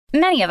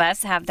Many of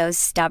us have those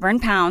stubborn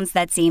pounds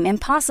that seem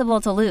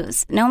impossible to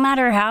lose, no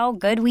matter how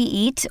good we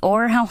eat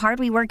or how hard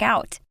we work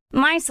out.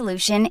 My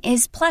solution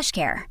is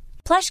PlushCare.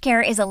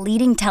 PlushCare is a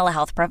leading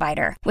telehealth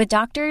provider with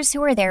doctors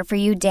who are there for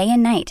you day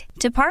and night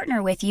to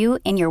partner with you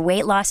in your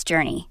weight loss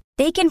journey.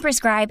 They can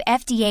prescribe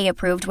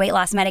FDA-approved weight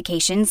loss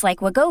medications like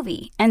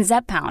Wegovy and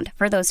Zepbound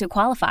for those who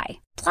qualify.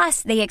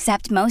 Plus, they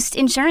accept most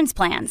insurance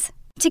plans.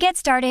 To get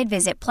started,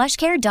 visit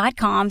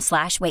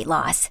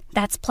plushcare.com/weightloss.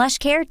 That's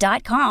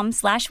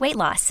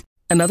plushcare.com/weightloss.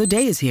 Another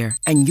day is here,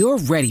 and you're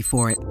ready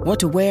for it. What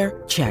to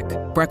wear? Check.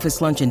 Breakfast,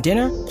 lunch, and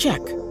dinner?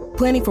 Check.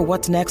 Planning for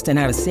what's next and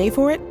how to save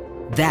for it?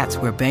 That's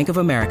where Bank of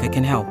America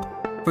can help.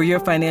 For your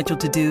financial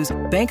to-dos,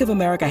 Bank of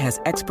America has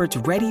experts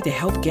ready to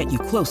help get you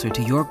closer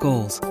to your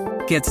goals.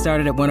 Get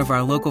started at one of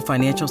our local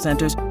financial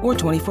centers or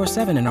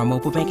 24/7 in our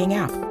mobile banking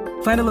app.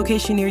 Find a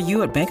location near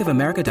you at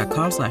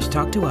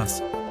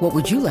bankofamerica.com/talktous. What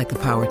would you like the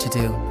power to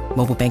do?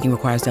 Mobile banking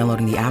requires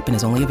downloading the app and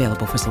is only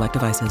available for select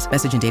devices.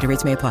 Message and data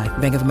rates may apply.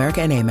 Bank of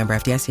America N.A., member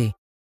FDIC.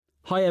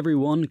 Hi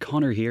everyone,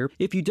 Connor here.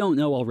 If you don't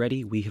know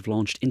already, we have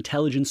launched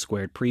Intelligence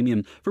Squared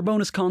Premium. For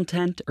bonus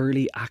content,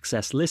 early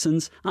access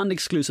listens, and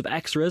exclusive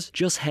extras,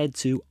 just head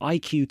to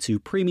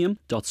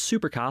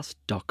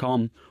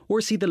iq2premium.supercast.com or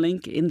see the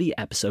link in the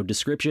episode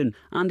description.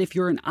 And if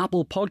you're an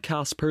Apple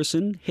Podcasts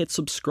person, hit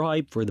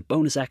subscribe for the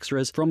bonus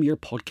extras from your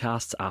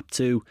podcasts app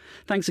too.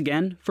 Thanks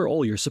again for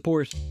all your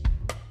support.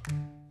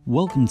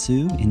 Welcome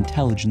to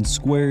Intelligence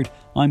Squared.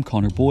 I'm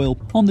Connor Boyle.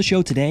 On the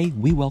show today,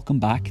 we welcome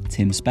back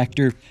Tim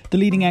Spector. The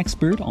leading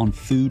expert on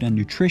food and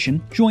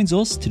nutrition joins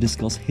us to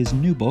discuss his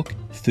new book,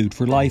 Food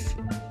for Life.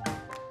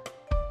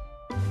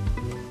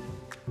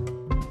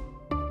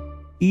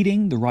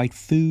 Eating the right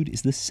food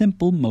is the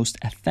simple, most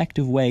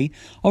effective way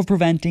of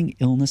preventing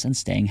illness and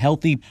staying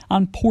healthy,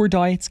 and poor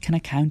diets can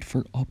account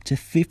for up to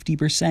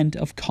 50%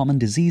 of common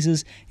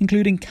diseases,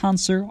 including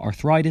cancer,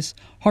 arthritis,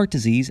 heart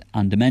disease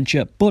and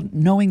dementia. But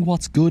knowing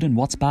what's good and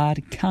what's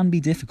bad can be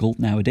difficult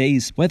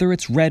nowadays. Whether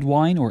it's red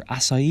wine or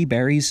acai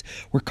berries,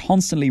 we're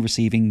constantly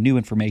receiving new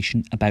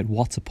information about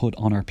what to put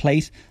on our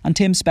plate, and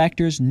Tim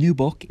Spector's new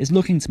book is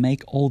looking to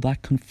make all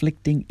that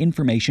conflicting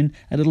information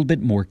a little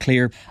bit more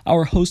clear.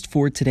 Our host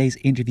for today's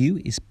interview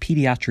is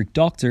paediatric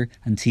doctor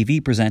and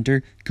TV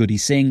presenter Goody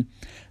Singh.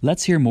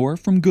 Let's hear more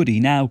from Goody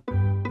now.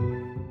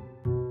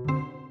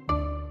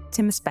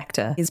 Tim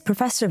Spector is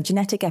Professor of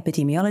Genetic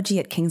Epidemiology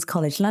at King's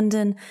College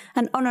London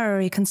and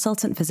Honorary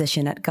Consultant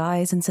Physician at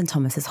Guy's and St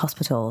Thomas's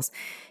Hospitals.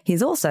 He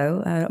is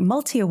also a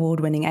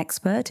multi-award-winning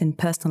expert in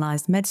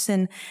personalised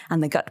medicine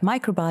and the gut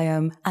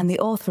microbiome, and the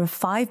author of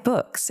 5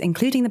 books,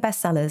 including the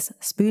bestsellers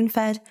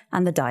Spoon-Fed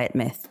and The Diet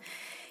Myth.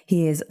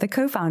 He is the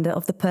co-founder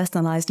of the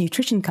personalised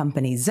nutrition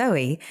company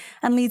Zoe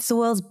and leads the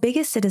world's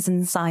biggest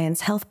citizen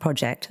science health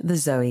project, the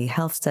Zoe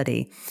Health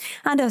Study.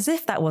 And as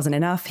if that wasn't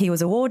enough, he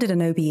was awarded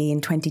an OBE in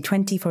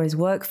 2020 for his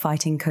work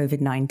fighting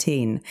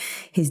COVID-19.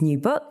 His new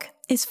book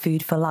is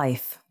Food for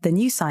Life, the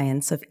new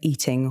science of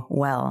eating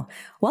well.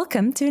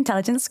 Welcome to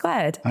Intelligence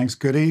Squared. Thanks,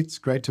 Goody. It's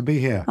great to be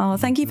here. Oh,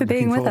 thank you for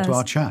being with us. Looking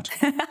forward to our chat.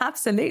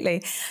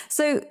 Absolutely.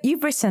 So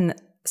you've written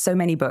so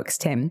many books,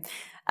 Tim.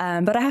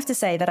 But I have to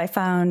say that I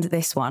found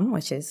this one,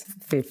 which is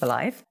Food for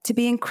Life, to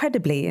be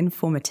incredibly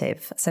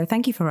informative. So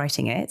thank you for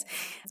writing it.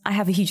 I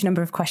have a huge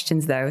number of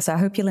questions, though, so I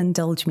hope you'll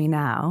indulge me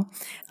now.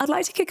 I'd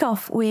like to kick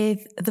off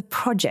with the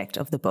project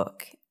of the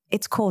book.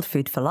 It's called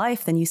Food for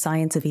Life, the new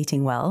science of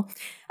eating well.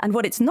 And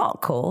what it's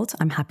not called,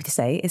 I'm happy to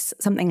say, is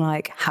something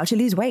like How to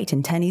Lose Weight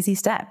in 10 Easy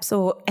Steps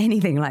or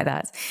anything like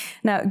that.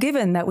 Now,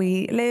 given that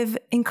we live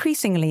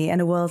increasingly in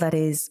a world that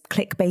is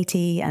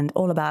clickbaity and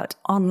all about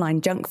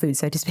online junk food,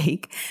 so to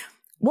speak,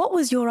 what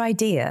was your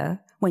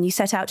idea when you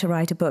set out to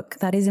write a book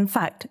that is, in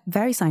fact,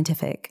 very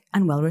scientific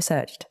and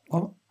well-researched?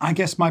 Well, I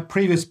guess my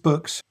previous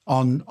books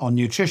on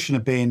nutrition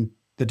have been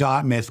The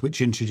Diet Myth,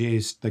 which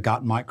introduced the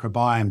gut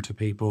microbiome to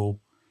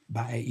people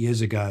about 8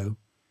 years ago,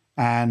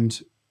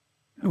 and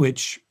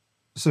which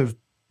sort of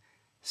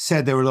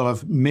said there were a lot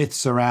of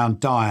myths around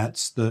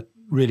diets that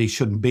really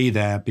shouldn't be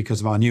there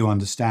because of our new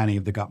understanding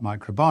of the gut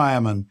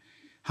microbiome and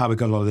how we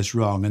got a lot of this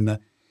wrong. And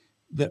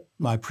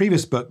my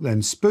previous book,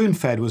 then,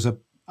 Spoon-Fed, was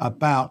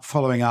about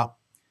following up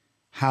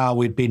how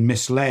we'd been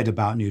misled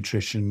about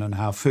nutrition and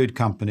how food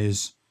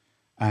companies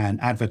and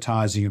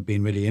advertising have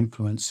been really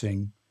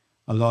influencing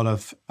a lot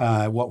of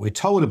what we're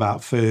told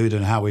about food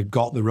and how we've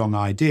got the wrong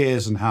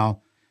ideas and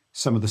how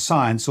some of the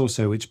science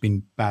also, which has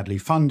been badly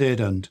funded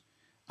and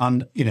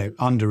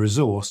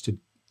under-resourced,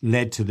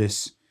 led to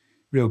this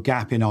real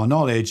gap in our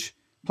knowledge,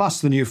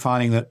 plus the new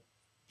finding that,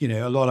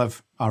 a lot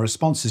of our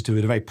responses to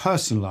it are very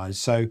personalized.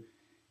 So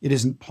it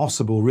isn't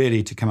possible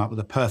really to come up with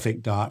a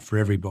perfect diet for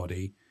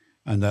everybody,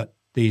 and that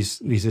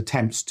these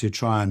attempts to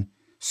try and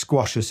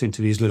squash us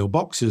into these little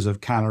boxes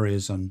of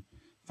calories and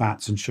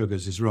fats and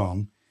sugars is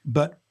wrong.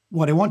 But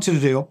what I wanted to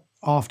do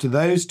after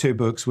those 2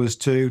 books was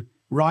to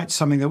write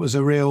something that was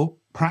a real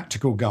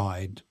practical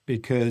guide,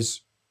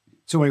 because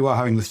it's all very well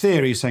having the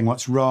theory saying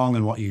what's wrong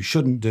and what you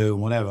shouldn't do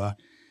and whatever.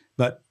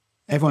 But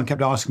everyone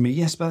kept asking me,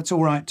 yes, but that's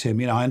all right, Tim.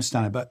 I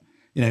understand it. But,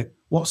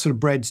 what sort of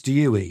breads do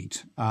you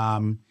eat?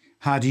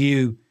 How do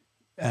you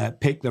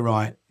pick the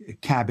right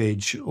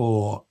cabbage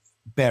or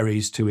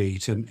berries to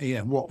eat,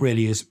 and what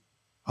really is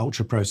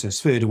ultra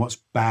processed food and what's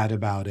bad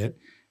about it.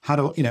 How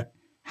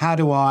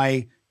do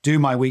I do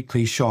my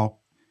weekly shop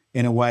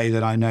in a way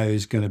that I know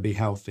is going to be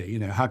healthy?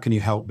 How can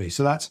you help me?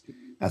 So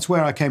that's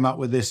where I came up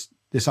with this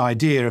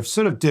idea of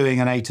sort of doing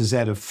an A to Z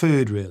of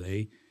food,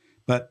 really,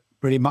 but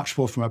really much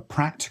more from a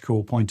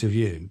practical point of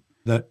view,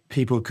 that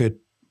people could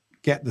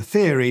get the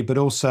theory, but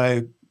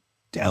also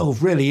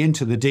delve really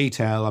into the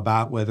detail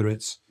about whether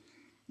it's,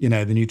 the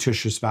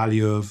nutritious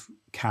value of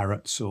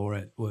carrots, or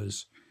it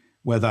was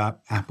whether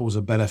apples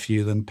are better for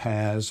you than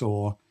pears,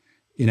 or,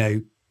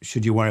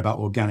 should you worry about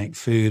organic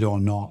food or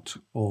not,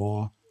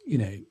 or,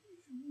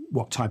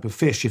 what type of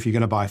fish, if you're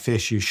going to buy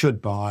fish, you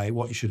should buy,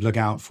 what you should look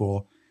out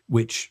for,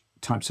 which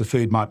types of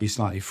food might be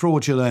slightly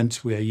fraudulent,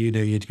 where you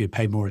need to be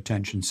paid more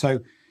attention.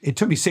 So it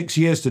took me 6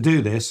 years to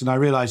do this, and I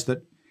realized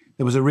that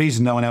there was a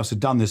reason no one else had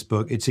done this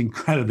book. It's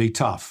incredibly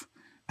tough,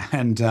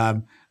 and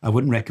I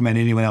wouldn't recommend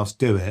anyone else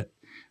do it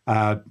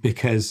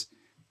because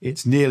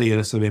it's nearly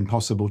a sort of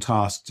impossible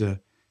task to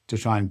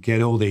try and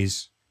get all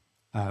these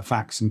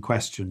facts and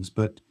questions.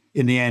 But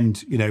in the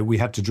end, we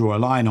had to draw a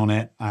line on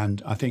it,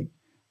 and I think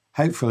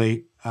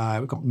hopefully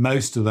we've got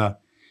most of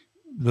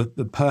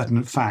the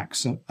pertinent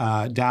facts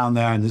down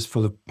there, and this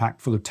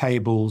packed full of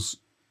tables,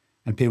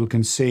 and people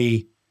can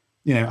see,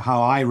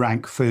 how I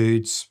rank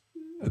foods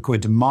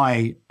according to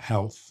my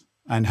health,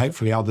 and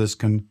hopefully others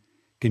can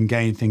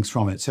gain things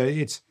from it. So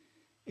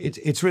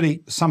it's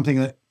really something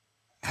that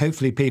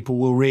hopefully people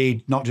will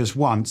read not just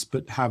once,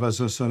 but have as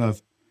a sort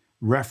of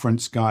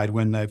reference guide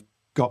when they've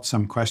got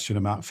some question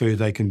about food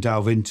they can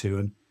delve into,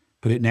 and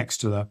put it next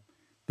to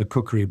the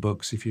cookery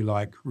books, if you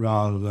like,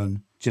 rather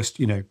than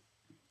just,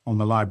 on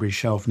the library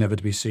shelf, never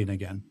to be seen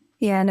again.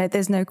 Yeah, no,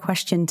 there's no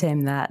question,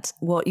 Tim, that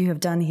what you have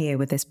done here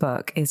with this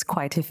book is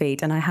quite a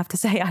feat. And I have to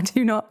say, I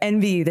do not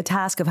envy you the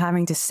task of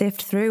having to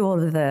sift through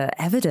all of the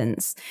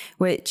evidence,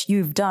 which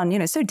you've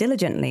done, so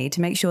diligently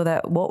to make sure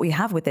that what we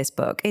have with this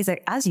book is,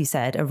 as you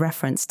said, a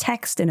reference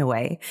text in a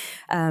way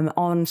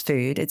on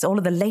food. It's all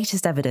of the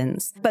latest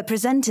evidence, but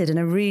presented in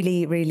a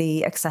really,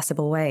 really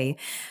accessible way.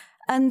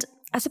 And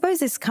I suppose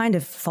this kind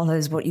of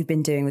follows what you've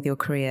been doing with your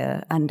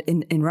career and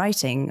in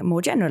writing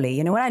more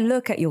generally. When I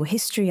look at your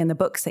history and the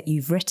books that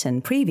you've written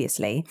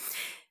previously,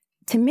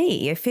 to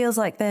me, it feels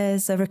like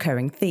there's a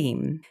recurring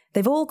theme.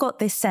 They've all got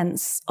this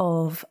sense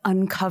of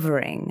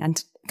uncovering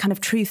and kind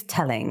of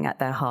truth-telling at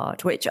their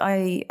heart, which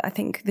I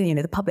think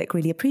the public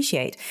really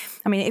appreciate.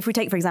 I mean, if we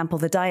take, for example,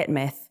 The Diet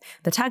Myth,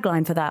 the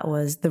tagline for that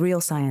was the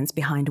real science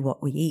behind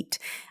what we eat.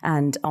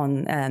 And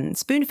on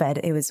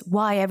Spoonfed, it was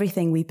why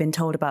everything we've been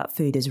told about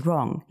food is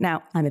wrong.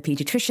 Now, I'm a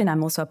pediatrician.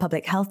 I'm also a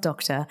public health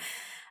doctor.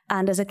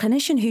 And as a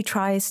clinician who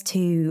tries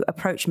to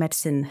approach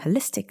medicine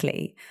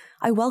holistically,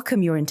 I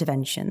welcome your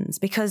interventions,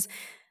 because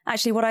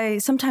actually what I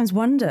sometimes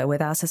wonder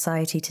with our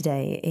society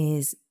today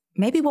is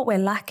maybe what we're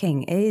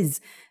lacking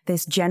is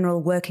this general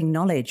working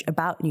knowledge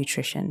about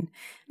nutrition,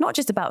 not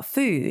just about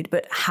food,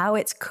 but how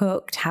it's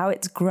cooked, how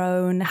it's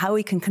grown, how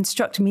we can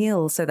construct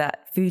meals so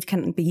that food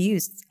can be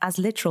used as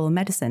literal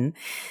medicine.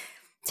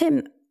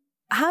 Tim,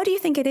 how do you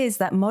think it is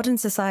that modern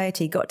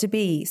society got to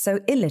be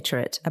so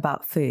illiterate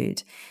about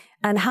food?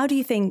 And how do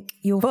you think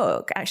your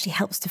book actually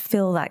helps to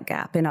fill that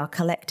gap in our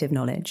collective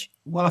knowledge?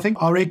 Well, I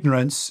think our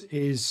ignorance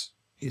is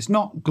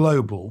not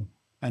global.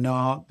 And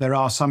there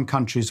are some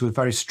countries with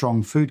very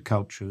strong food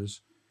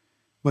cultures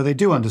where they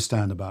do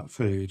understand about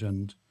food.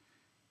 And,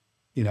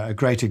 a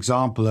great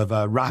example of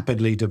a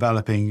rapidly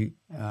developing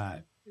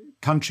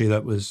country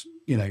that was,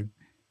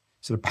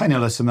 sort of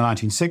penniless in the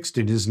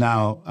 1960s is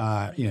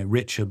now,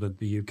 richer than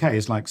the UK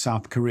is like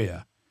South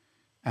Korea.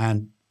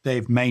 And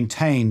they've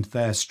maintained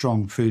their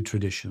strong food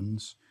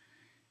traditions.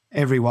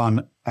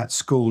 Everyone at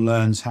school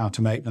learns how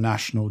to make the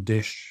national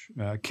dish,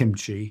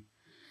 kimchi.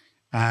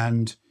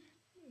 And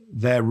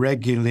they're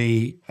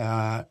regularly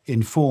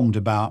informed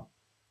about,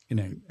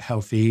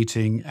 healthy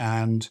eating,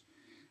 and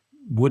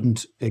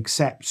wouldn't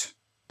accept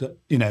that,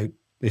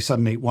 they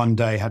suddenly one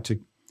day had to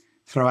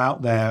throw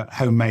out their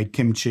homemade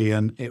kimchi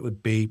and it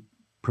would be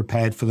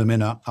prepared for them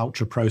in an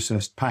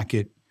ultra-processed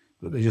packet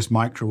that they just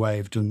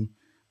microwaved and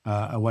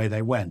away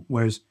they went.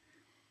 Whereas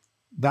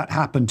that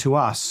happened to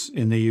us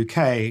in the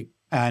UK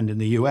and in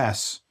the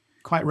US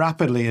quite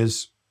rapidly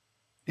as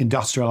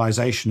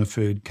industrialization of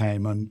food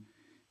came, and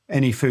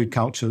any food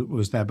culture that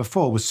was there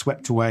before was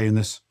swept away in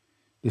this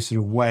sort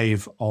of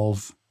wave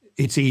of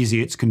it's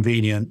easy, it's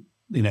convenient,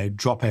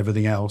 drop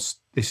everything else.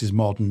 This is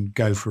modern,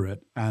 go for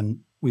it. And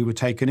we were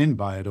taken in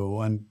by it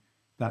all. And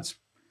that's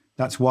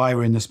why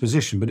we're in this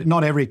position. But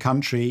not every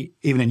country,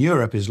 even in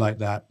Europe, is like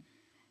that.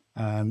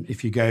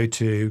 If you go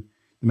to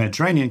the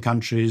Mediterranean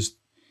countries,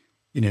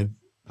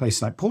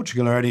 places like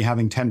Portugal are only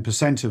having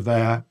 10% of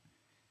their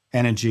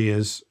energy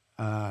as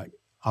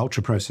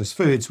ultra-processed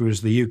foods,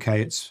 whereas the UK,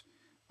 it's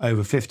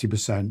over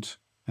 50%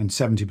 and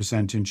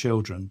 70% in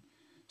children.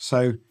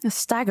 So it's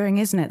staggering,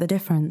 isn't it, the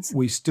difference?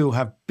 We still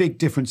have big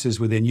differences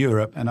within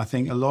Europe. And I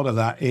think a lot of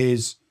that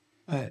is,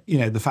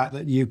 the fact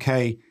that the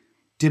UK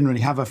didn't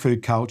really have a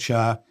food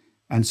culture.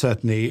 and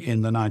certainly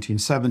in the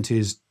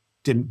 1970s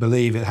didn't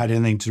believe it had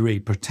anything to really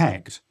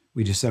protect.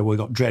 We just said, well, we've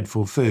got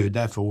dreadful food,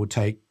 therefore we'll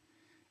take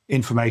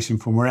information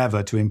from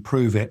wherever to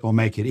improve it or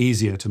make it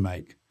easier to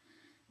make.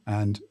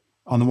 And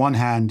on the one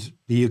hand,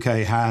 the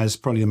UK has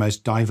probably the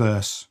most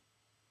diverse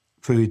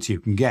foods you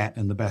can get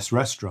in the best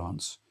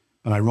restaurants,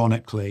 but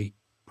ironically,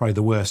 probably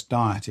the worst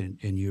diet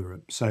in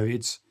Europe. So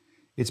it's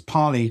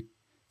partly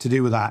to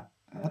do with that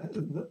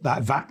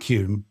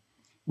vacuum,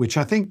 which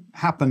I think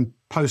happened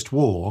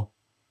post-war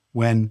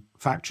when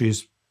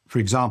factories, for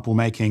example,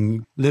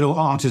 making little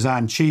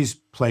artisan cheese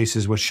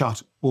places were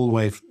shut all the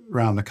way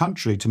around the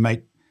country to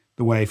make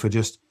the way for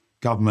just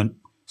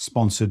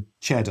government-sponsored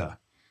cheddar.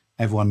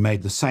 Everyone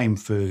made the same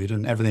food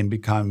and everything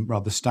became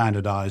rather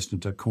standardized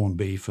into corned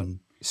beef and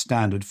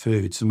standard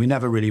foods. And we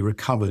never really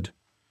recovered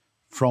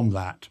from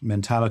that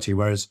mentality,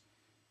 whereas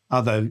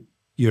other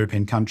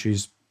European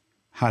countries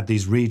had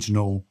these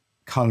regional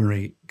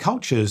culinary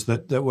cultures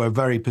that were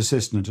very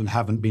persistent and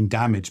haven't been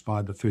damaged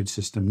by the food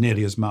system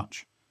nearly as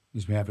much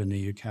as we have in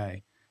the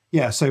UK.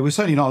 Yeah, so we're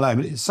certainly not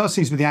alone. It starts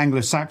with the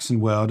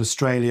Anglo-Saxon world,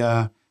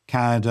 Australia,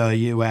 Canada,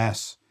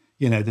 US.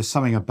 There's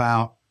something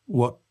about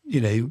what,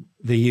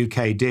 the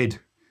UK did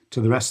to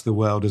the rest of the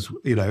world as,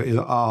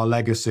 our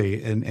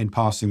legacy in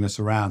passing this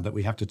around that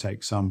we have to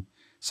take some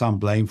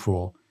blame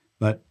for.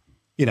 But,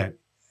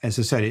 as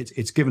I said,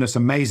 it's given us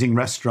amazing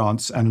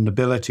restaurants and an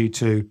ability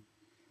to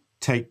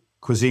take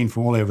cuisine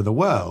from all over the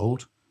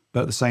world,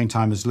 but at the same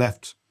time has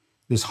left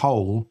this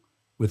hole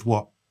with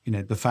what,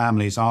 the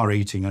families are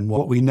eating and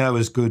what we know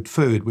as good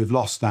food. We've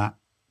lost that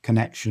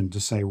connection to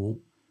say, well,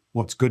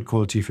 what's good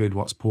quality food,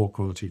 what's poor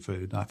quality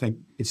food. I think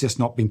it's just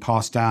not been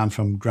passed down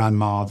from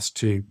grandmas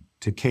to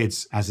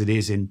kids as it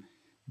is in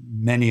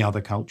many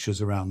other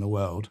cultures around the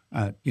world,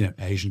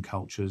 Asian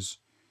cultures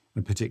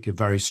in particular,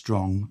 very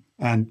strong.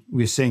 And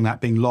we're seeing that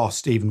being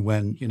lost even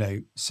when,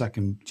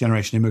 second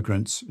generation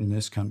immigrants in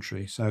this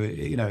country. So,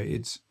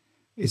 it's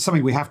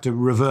something we have to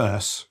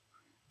reverse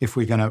if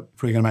we're going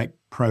to make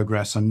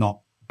progress and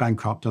not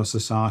bankrupt our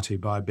society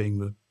by being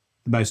the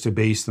most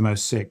obese, the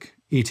most sick,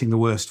 eating the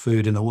worst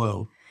food in the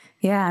world.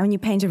 Yeah, I mean, you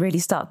paint a really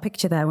stark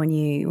picture there when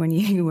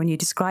you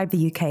describe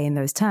the UK in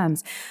those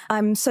terms.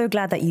 I'm so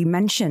glad that you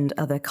mentioned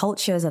other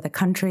cultures, other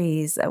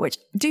countries, which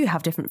do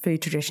have different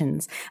food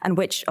traditions and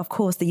which, of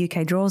course, the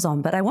UK draws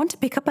on. But I want to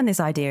pick up on this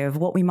idea of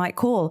what we might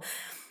call,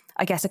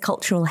 I guess, a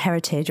cultural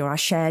heritage or our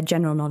shared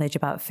general knowledge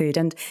about food.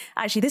 And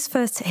actually, this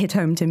first hit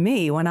home to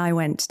me when I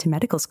went to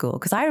medical school,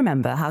 because I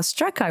remember how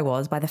struck I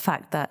was by the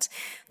fact that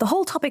the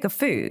whole topic of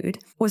food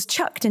was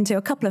chucked into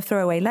a couple of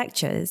throwaway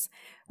lectures,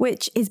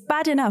 which is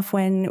bad enough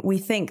when we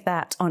think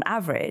that on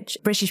average,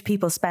 British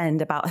people spend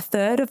about a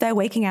third of their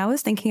waking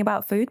hours thinking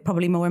about food,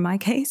 probably more in my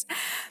case.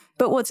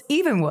 But what's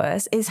even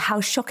worse is how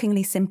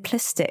shockingly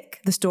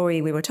simplistic the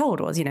story we were told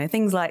was,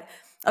 things like,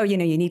 you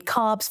need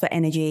carbs for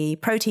energy,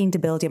 protein to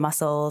build your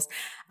muscles,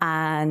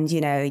 and,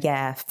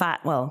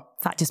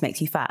 fat just makes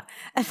you fat.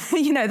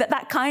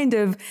 that kind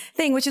of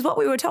thing, which is what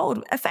we were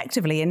told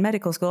effectively in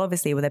medical school,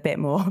 obviously with a bit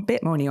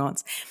more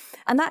nuance.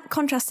 And that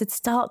contrasted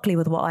starkly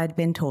with what I'd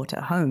been taught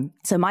at home.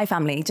 So my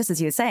family, just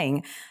as you were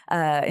saying,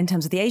 in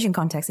terms of the Asian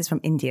context, is from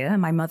India.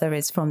 And my mother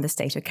is from the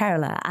state of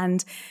Kerala.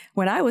 And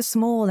when I was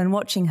small and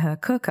watching her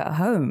cook at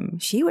home,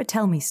 she would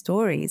tell me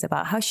stories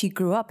about how she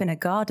grew up in a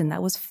garden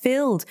that was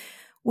filled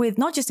with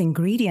not just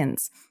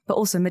ingredients, but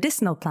also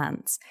medicinal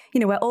plants,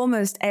 where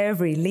almost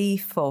every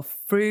leaf or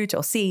fruit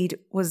or seed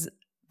was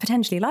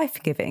potentially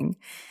life-giving.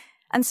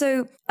 And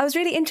so I was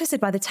really interested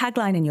by the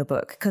tagline in your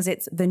book because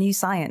it's the new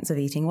science of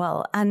eating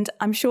well. And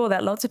I'm sure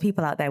that lots of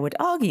people out there would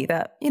argue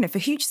that, for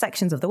huge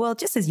sections of the world,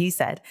 just as you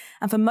said,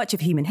 and for much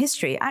of human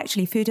history,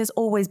 actually food has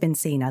always been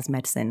seen as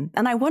medicine.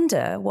 And I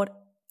wonder what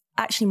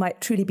actually might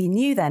truly be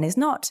new then is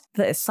not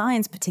the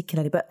science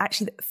particularly, but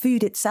actually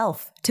food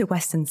itself to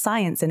Western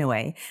science in a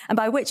way. And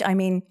by which I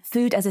mean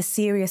food as a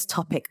serious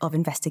topic of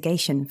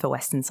investigation for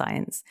Western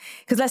science.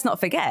 Because let's not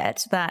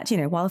forget that,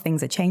 while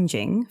things are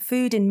changing,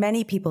 food in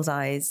many people's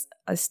eyes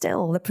are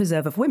still the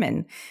preserve of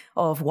women,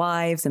 of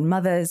wives and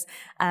mothers.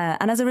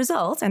 And as a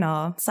result, in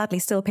our sadly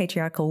still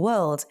patriarchal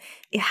world,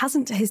 it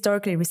hasn't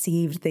historically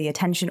received the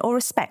attention or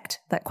respect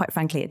that, quite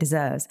frankly, it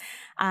deserves.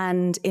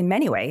 And in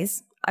many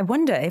ways, I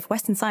wonder if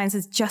Western science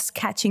is just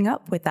catching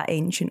up with that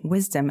ancient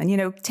wisdom.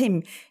 And,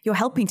 Tim, you're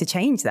helping to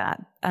change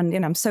that. And,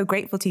 I'm so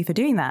grateful to you for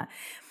doing that.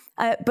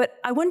 But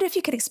I wonder if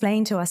you could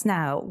explain to us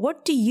now,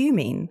 what do you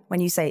mean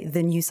when you say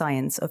the new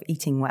science of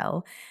eating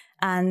well?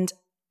 And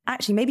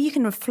actually, maybe you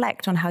can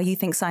reflect on how you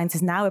think science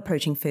is now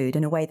approaching food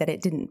in a way that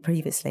it didn't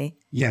previously.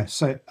 Yeah,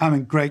 so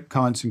great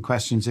comments and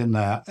questions in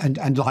there.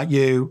 And like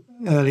you,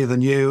 earlier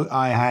than you,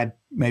 I had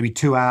maybe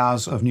 2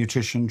 hours of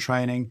nutrition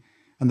training.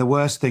 And the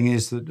worst thing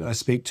is that I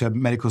speak to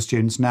medical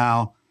students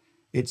now,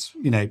 it's,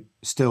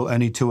 still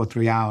only 2 or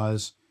 3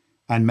 hours.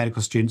 And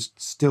medical students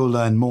still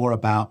learn more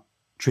about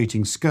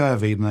treating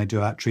scurvy than they do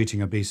about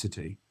treating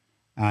obesity.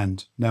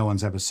 And no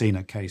one's ever seen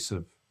a case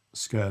of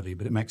scurvy,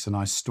 but it makes a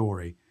nice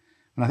story.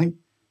 And I think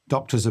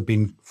doctors have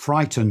been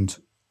frightened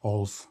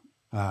of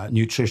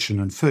nutrition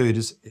and food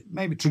as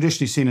maybe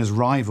traditionally seen as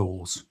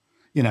rivals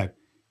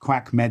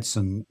quack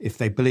medicine. If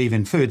they believe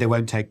in food, they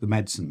won't take the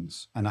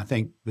medicines. And I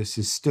think this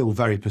is still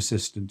very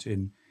persistent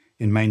in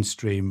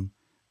mainstream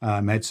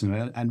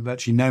medicine. And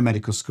virtually no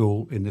medical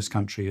school in this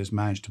country has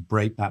managed to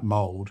break that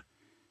mold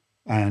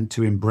and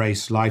to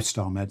embrace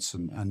lifestyle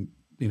medicine. And,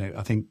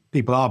 I think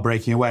people are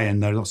breaking away,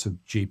 and there are lots of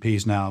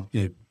GPs now,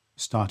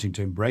 starting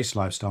to embrace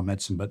lifestyle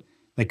medicine, but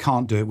they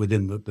can't do it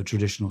within the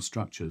traditional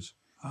structures.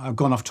 I've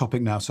gone off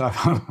topic now, so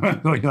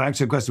I've got your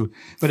actual question.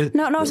 But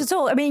no, not at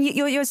all. I mean,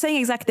 you're saying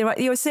exactly right.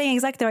 You're saying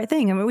exactly the right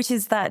thing. I mean, which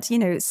is that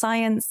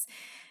science,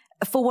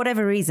 for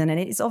whatever reason, and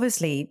it's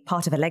obviously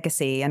part of a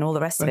legacy and all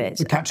the rest of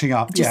it, catching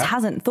up, just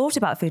hasn't thought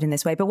about food in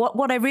this way. But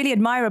what I really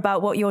admire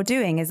about what you're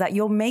doing is that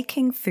you're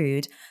making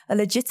food a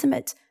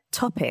legitimate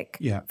topic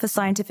for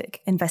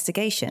scientific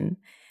investigation,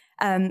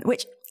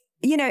 which,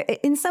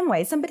 in some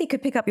ways, somebody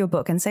could pick up your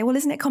book and say, well,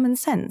 isn't it common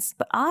sense?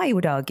 But I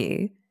would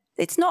argue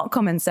it's not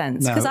common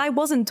sense, because I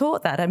wasn't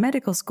taught that at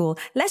medical school,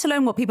 let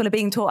alone what people are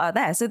being taught out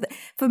there. So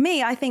for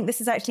me, I think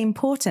this is actually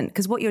important,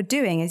 because what you're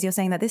doing is you're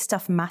saying that this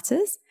stuff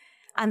matters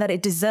and that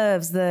it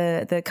deserves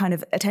the kind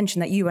of attention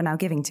that you are now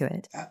giving to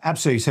it.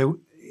 Absolutely. So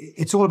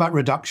it's all about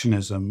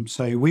reductionism.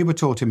 So we were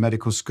taught in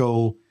medical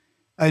school,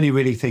 only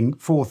really think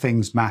 4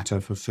 things matter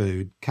for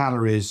food: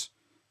 calories,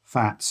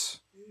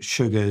 fats,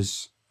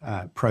 sugars,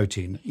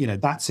 protein.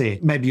 That's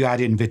it. Maybe you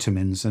add in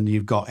vitamins and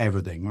you've got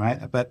everything,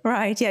 right? But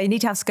right, yeah, you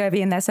need to have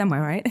scurvy in there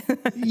somewhere, right?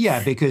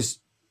 Yeah, because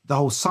the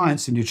whole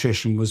science in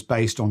nutrition was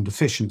based on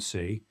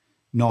deficiency,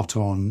 not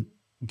on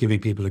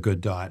giving people a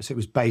good diet. So it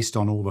was based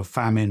on all the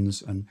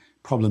famines and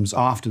problems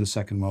after the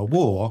Second World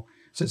War.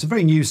 So it's a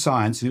very new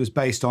science, and it was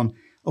based on,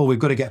 we've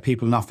got to get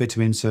people enough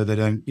vitamins so they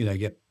don't,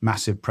 get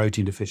massive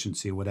protein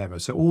deficiency or whatever.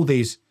 So all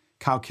these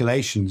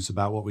calculations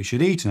about what we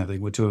should eat and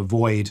everything were to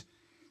avoid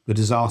the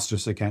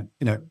disastrous,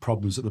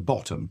 problems at the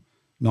bottom,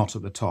 not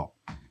at the top.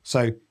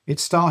 So it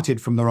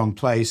started from the wrong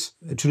place.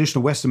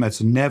 Traditional Western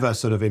medicine never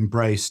sort of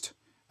embraced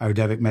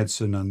Ayurvedic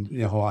medicine and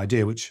the whole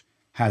idea, which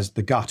has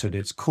the gut at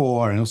its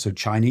core, and also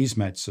Chinese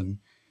medicine.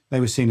 They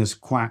were seen as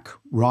quack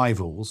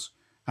rivals.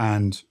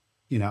 And,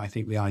 I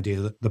think the idea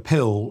that the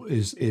pill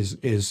is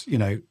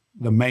the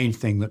main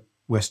thing that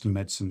Western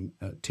medicine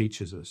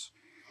teaches us.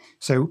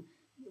 So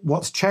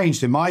what's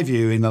changed, in my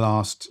view, in the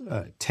last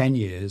 10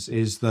 years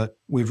is that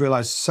we've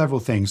realized several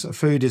things. That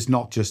food is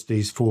not just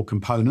these 4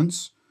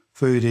 components.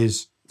 Food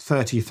is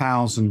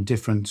 30,000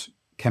 different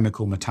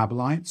chemical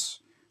metabolites,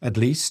 at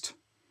least.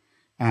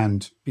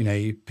 And,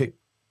 you pick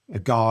a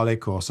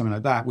garlic or something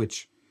like that,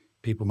 which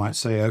people might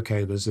say,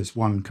 okay, there's this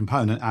one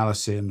component,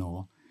 allicin,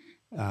 or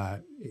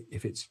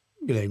if it's,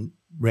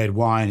 red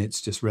wine,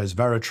 it's just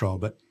resveratrol.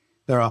 But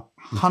there are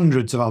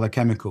hundreds of other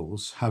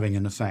chemicals having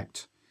an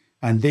effect.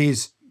 And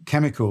these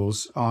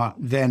chemicals are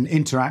then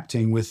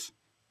interacting with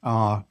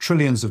our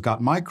trillions of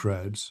gut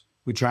microbes,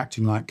 which are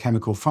acting like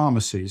chemical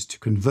pharmacies to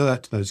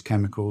convert those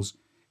chemicals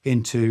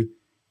into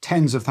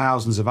tens of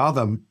thousands of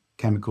other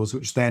chemicals,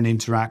 which then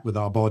interact with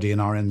our body and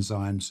our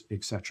enzymes,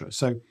 etc.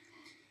 So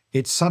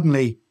it's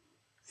suddenly,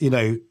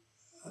 a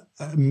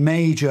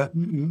major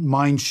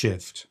mind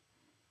shift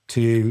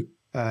to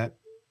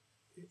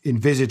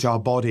envisage our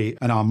body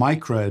and our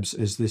microbes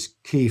as this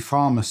key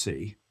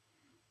pharmacy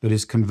that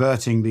is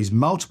converting these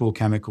multiple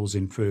chemicals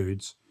in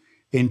foods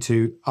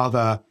into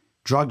other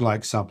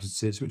drug-like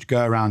substances which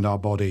go around our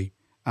body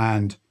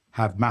and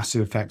have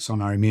massive effects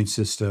on our immune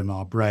system,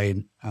 our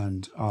brain,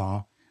 and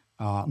our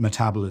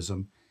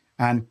metabolism.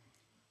 And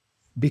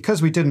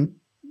because we didn't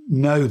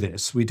know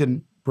this, we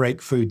didn't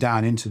break food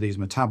down into these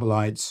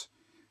metabolites,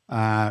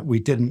 we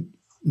didn't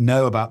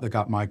know about the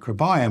gut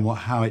microbiome,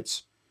 how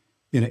its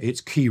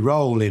key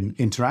role in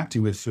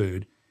interacting with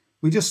food.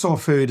 We just saw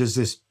food as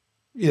this,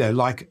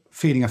 like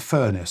feeding a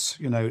furnace.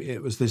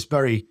 It was this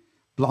very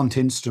blunt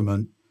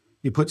instrument.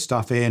 You put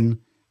stuff in,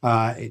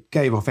 it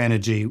gave off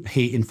energy,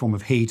 heat in form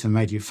of heat, and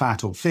made you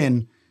fat or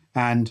thin.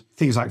 And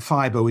things like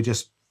fiber we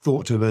just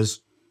thought of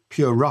as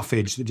pure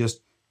roughage that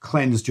just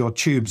cleansed your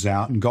tubes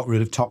out and got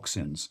rid of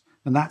toxins.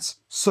 And that's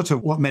sort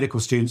of what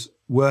medical students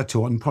were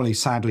taught, and probably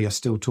sadly are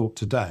still taught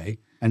today.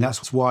 And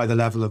that's why the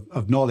level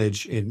of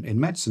knowledge in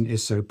medicine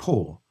is so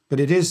poor. But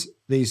it is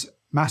these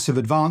massive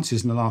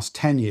advances in the last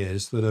 10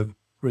 years that have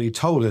really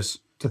told us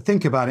to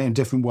think about it in a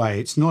different way.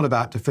 It's not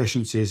about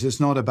deficiencies. It's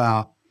not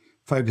about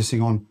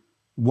focusing on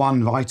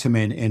one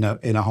vitamin in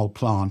a whole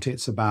plant.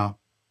 It's about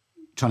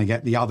trying to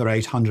get the other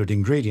 800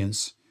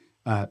 ingredients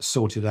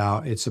sorted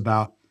out. It's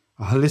about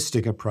a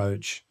holistic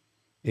approach.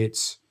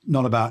 It's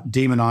not about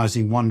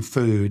demonizing one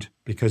food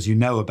because you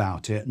know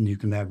about it and you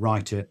can then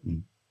write it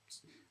and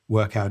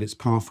work out its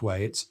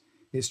pathway.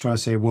 It's trying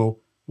to say, well,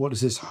 what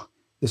does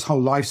this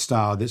whole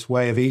lifestyle, this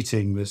way of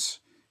eating, this,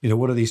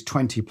 what do these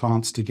 20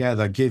 plants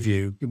together give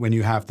you when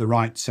you have the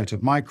right set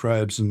of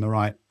microbes and the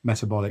right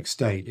metabolic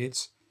state?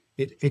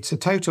 It's a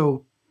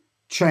total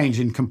change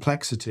in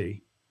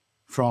complexity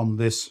from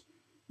this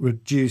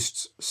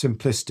reduced,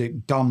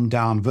 simplistic,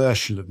 dumbed-down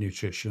version of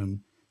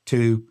nutrition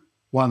to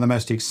one of the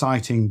most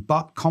exciting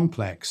but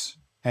complex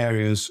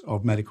areas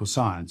of medical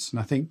science. And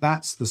I think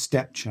that's the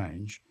step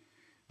change.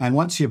 And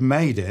once you've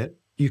made it,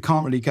 you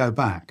can't really go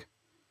back.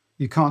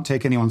 You can't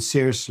take anyone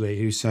seriously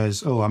who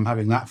says, oh, I'm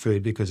having that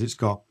food because it's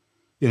got,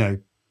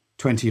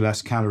 20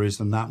 less calories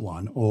than that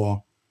one.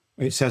 Or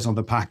it says on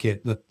the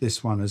packet that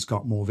this one has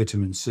got more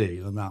vitamin C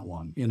than that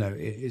one.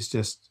 It's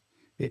just,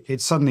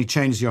 it suddenly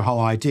changes your whole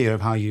idea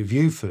of how you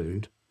view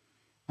food.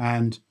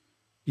 And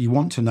you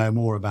want to know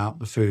more about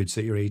the foods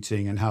that you're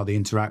eating and how they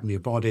interact with your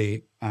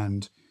body,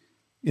 and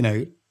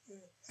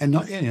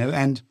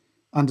and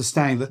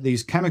understanding that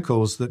these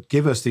chemicals that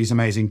give us these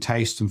amazing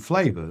tastes and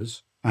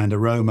flavors and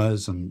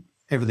aromas and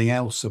everything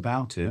else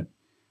about it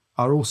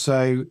are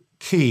also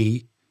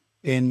key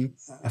in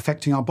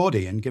affecting our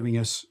body and giving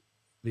us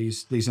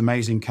these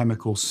amazing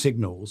chemical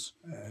signals.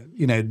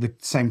 The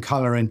same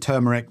color in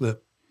turmeric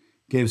that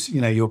gives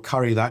your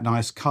curry that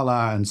nice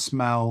color and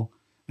smell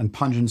and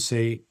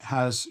pungency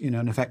has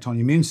an effect on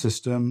your immune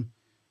system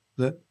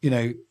that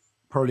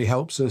probably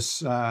helps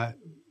us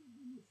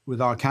with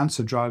our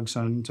cancer drugs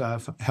and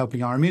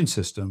helping our immune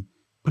system.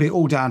 Put it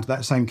all down to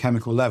that same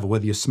chemical level.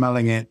 Whether you're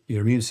smelling it,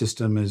 your immune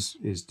system is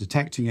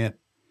detecting it,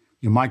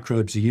 your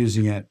microbes are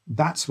using it.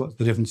 That's what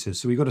the difference is.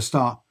 So we've got to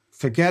start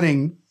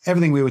forgetting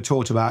everything we were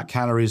taught about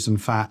calories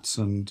and fats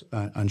and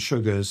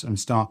sugars, and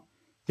start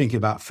thinking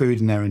about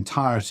food in their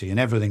entirety and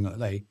everything that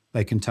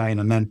they contain.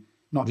 And then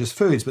not just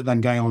foods, but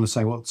then going on to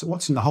say, well, so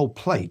what's in the whole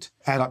plate?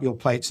 Add up your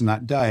plates in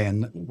that day,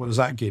 and what does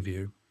that give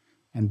you?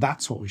 And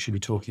that's what we should be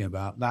talking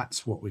about.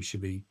 That's what we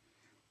should be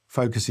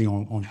focusing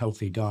on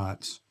healthy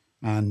diets,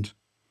 and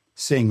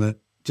seeing that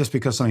just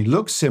because something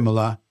looks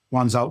similar,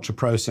 one's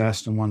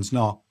ultra-processed and one's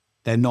not,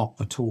 they're not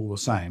at all the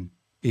same.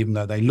 Even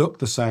though they look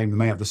the same, they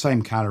may have the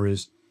same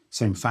calories,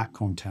 same fat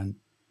content,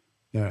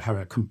 they have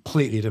a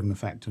completely different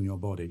effect on your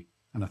body.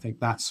 And I think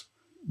that's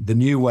the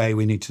new way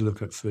we need to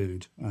look at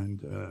food.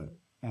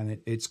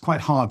 And it's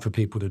quite hard for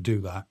people to do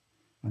that,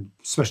 and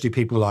especially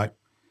people like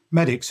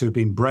medics who've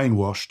been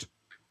brainwashed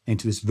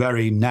into this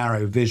very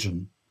narrow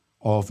vision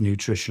of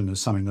nutrition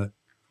as something that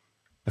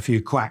a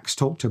few quacks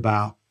talked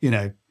about,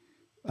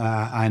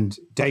 and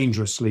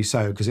dangerously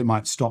so, because it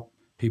might stop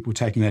people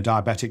taking their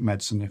diabetic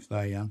medicine if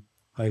they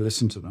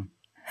listen to them.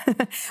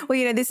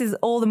 Well, this is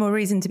all the more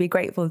reason to be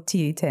grateful to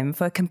you, Tim,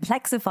 for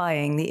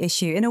complexifying the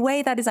issue in a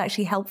way that is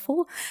actually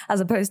helpful,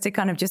 as opposed to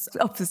kind of just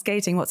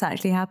obfuscating what's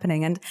actually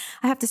happening. And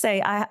I have to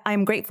say,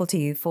 I'm grateful to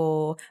you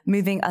for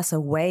moving us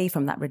away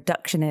from that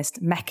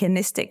reductionist,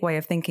 mechanistic way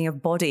of thinking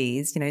of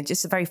bodies,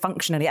 just very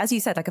functionally, as you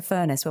said, like a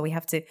furnace where we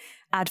have to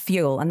add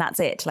fuel and that's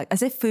it, like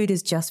as if food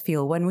is just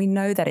fuel, when we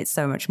know that it's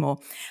so much more.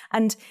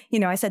 And,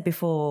 I said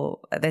before,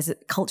 there's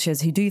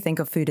cultures who do think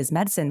of food as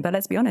medicine, but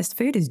let's be honest,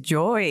 food is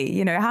joy.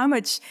 How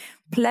much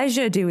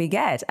pleasure do we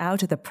get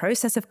out of the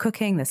process of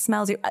cooking, the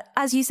smells,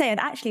 as you say,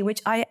 and actually,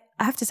 which I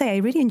have to say, I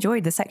really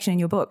enjoyed the section in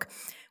your book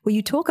where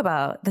you talk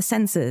about the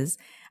senses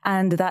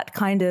and that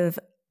kind of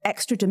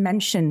extra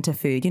dimension to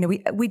food.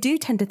 We do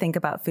tend to think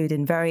about food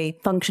in very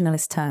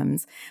functionalist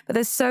terms, but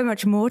there's so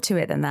much more to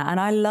it than that.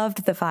 And I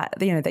loved the fact,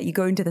 that you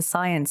go into the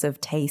science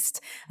of taste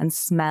and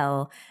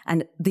smell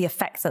and the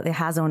effects that it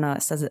has on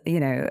us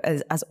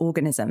as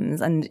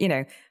organisms. And,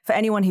 for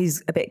anyone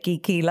who's a bit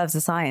geeky, loves the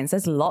science,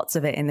 there's lots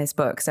of it in this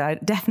book. So I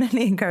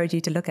definitely encourage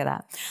you to look at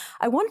that.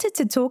 I wanted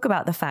to talk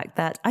about the fact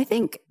that I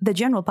think the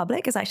general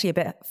public is actually a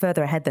bit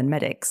further ahead than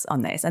medics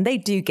on this. And they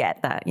do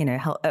get that,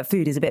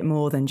 food is a bit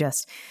more than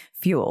just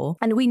fuel.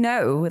 And we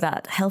know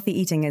that healthy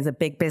eating is a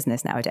big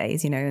business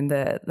nowadays, and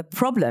the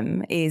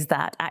problem is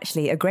that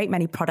actually a great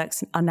many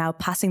products are now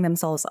passing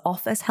themselves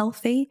off as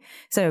healthy.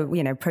 So,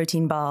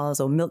 protein bars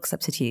or milk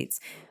substitutes,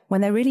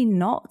 when they're really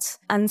not.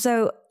 And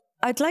so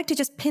I'd like to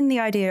just pin the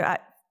idea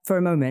for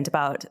a moment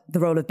about the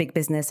role of big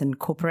business and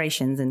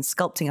corporations in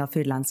sculpting our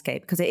food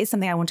landscape, because it is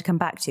something I want to come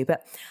back to.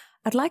 But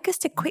I'd like us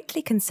to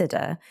quickly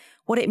consider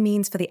what it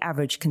means for the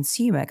average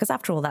consumer, because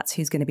after all, that's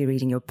who's going to be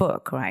reading your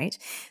book, right?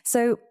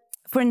 So,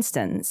 for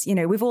instance,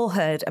 we've all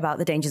heard about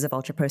the dangers of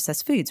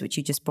ultra-processed foods, which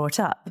you just brought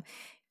up.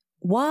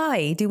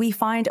 Why do we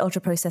find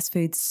ultra-processed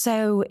foods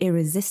so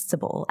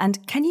irresistible?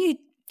 And can you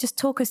just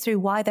talk us through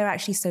why they're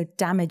actually so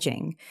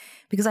damaging?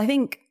 Because I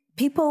think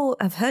people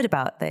have heard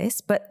about this,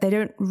 but they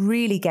don't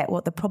really get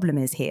what the problem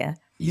is here.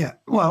 Yeah,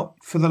 well,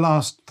 for the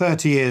last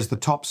 30 years, the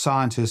top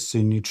scientists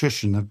in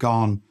nutrition have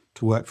gone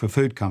to work for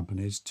food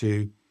companies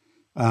to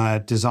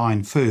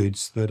design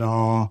foods that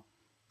are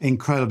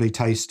incredibly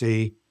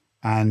tasty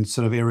and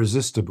sort of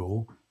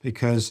irresistible,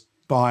 because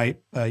by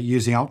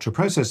using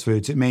ultra-processed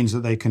foods, it means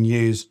that they can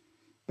use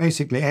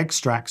basically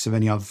extracts of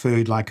any other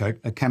food, like a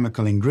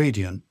chemical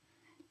ingredient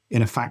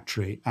in a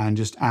factory, and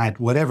just add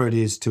whatever it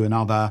is to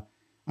another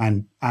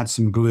and add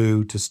some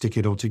glue to stick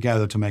it all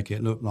together to make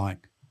it look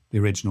like the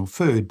original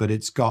food. But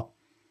it's got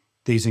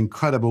these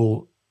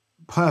incredible,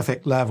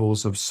 perfect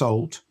levels of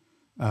salt,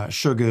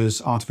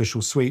 sugars,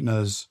 artificial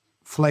sweeteners,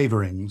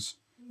 flavorings,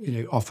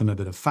 often a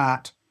bit of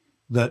fat,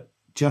 that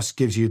just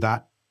gives you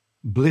that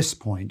bliss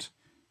point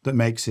that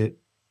makes it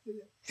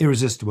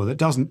irresistible, that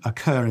doesn't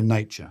occur in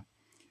nature.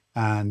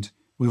 And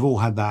we've all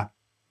had that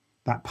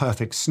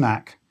perfect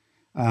snack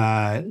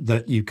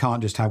that you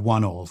can't just have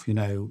one of.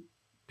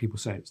 people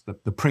say it's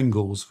the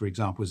Pringles, for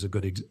example, is a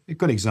good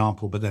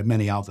example, but there are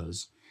many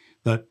others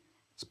that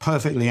it's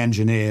perfectly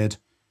engineered,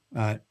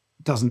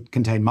 doesn't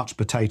contain much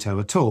potato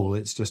at all.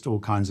 It's just all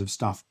kinds of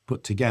stuff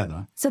put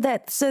together. So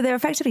they're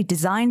effectively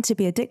designed to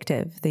be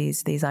addictive,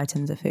 these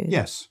items of food.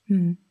 Yes,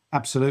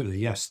 absolutely.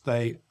 Yes,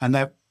 they're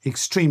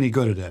extremely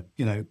good at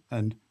it.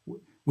 And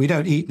we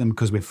don't eat them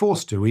because we're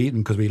forced to. We eat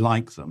them because we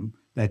like them.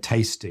 They're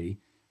tasty.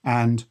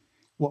 And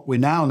what we're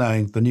now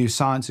knowing, the new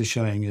science is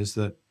showing, is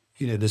that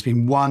there's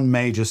been one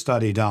major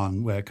study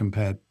done where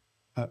compared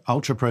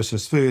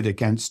ultra-processed food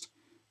against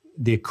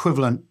the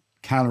equivalent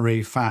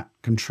calorie,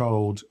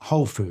 fat-controlled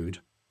whole food,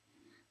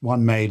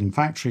 one made in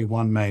factory,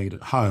 one made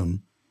at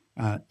home,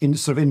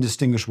 sort of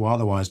indistinguishable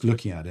otherwise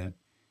looking at it.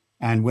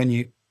 And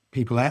when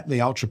people ate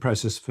the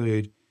ultra-processed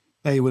food,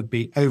 they would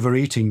be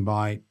overeating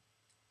by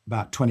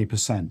about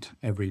 20%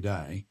 every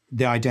day,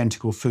 the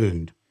identical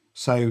food.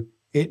 So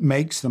it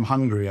makes them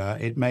hungrier,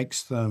 it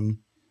makes them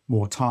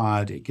more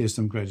tired, it gives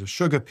them greater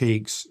sugar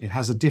peaks, it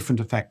has a different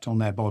effect on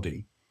their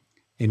body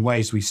in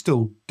ways we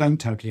still don't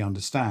totally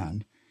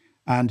understand.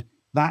 And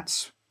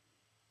that's,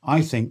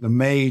 I think, the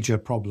major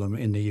problem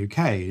in the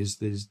UK is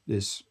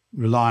this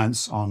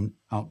reliance on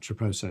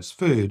ultra-processed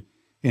food.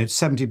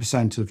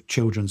 70% of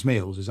children's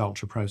meals is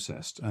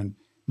ultra-processed. And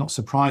not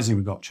surprising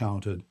we've got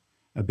childhood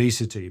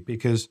obesity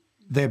because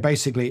they're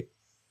basically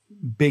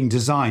being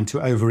designed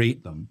to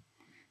overeat them.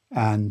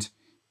 And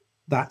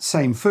that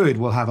same food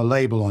will have a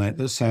label on it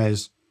that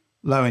says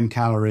low in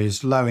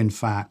calories, low in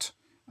fat,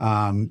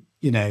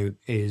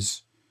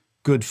 is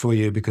good for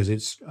you because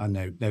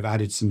they've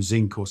added some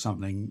zinc or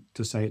something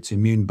to say it's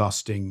immune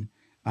busting,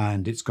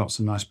 and it's got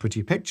some nice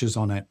pretty pictures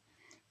on it,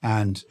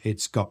 and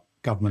it's got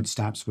government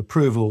stamps of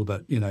approval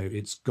that,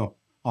 it's got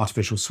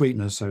artificial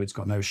sweeteners, so it's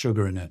got no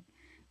sugar in it.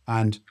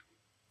 And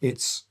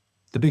it's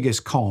the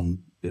biggest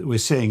con that we're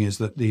seeing is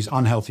that these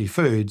unhealthy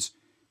foods,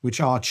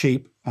 which are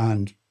cheap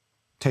and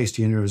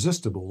tasty and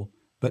irresistible,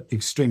 but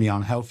extremely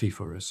unhealthy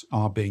for us,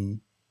 are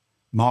being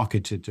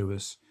marketed to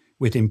us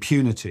with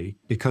impunity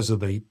because of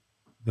the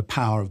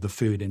power of the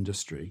food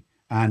industry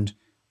and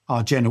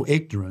our general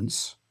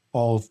ignorance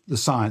of the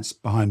science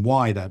behind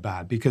why they're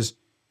bad. Because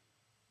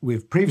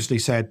we've previously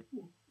said,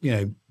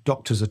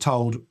 doctors are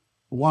told,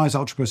 why is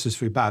ultra-processed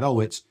food bad? Oh,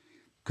 it's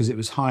because it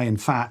was high in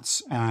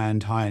fats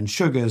and high in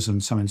sugars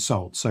and some in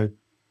salt. So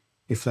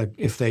if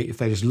they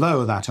just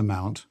lower that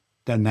amount,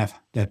 then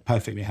they're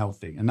perfectly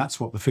healthy. And that's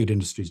what the food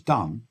industry's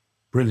done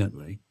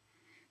brilliantly.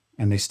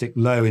 And they stick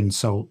low in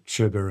salt,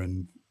 sugar,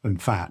 and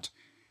fat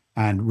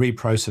and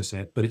reprocess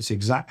it, but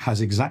has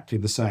exactly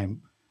the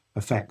same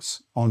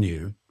effects on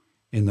you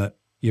in that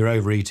you're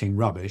overeating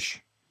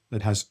rubbish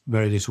that has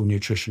very little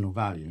nutritional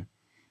value.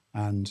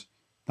 And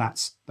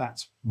that's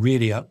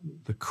really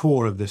the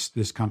core of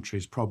this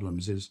country's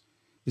problems is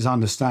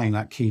understanding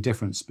that key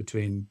difference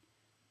between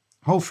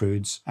whole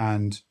foods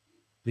and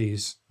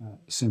these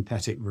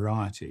synthetic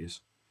varieties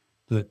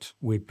that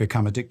we've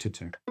become addicted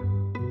to.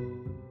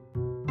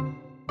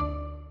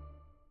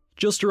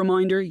 Just a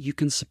reminder, you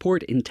can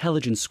support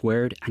Intelligence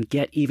Squared and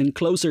get even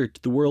closer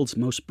to the world's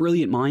most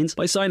brilliant minds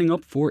by signing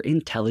up for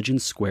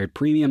Intelligence Squared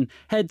Premium.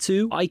 Head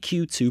to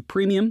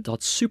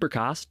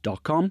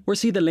iq2premium.supercast.com or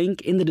see the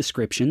link in the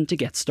description to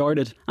get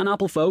started. And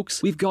Apple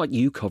folks, we've got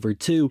you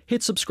covered too.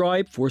 Hit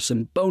subscribe for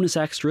some bonus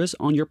extras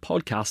on your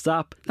podcast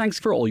app. Thanks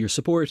for all your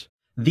support.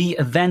 The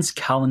events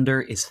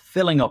calendar is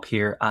filling up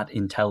here at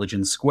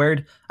Intelligence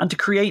Squared, and to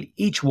create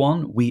each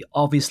one, we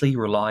obviously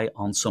rely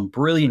on some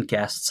brilliant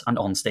guests and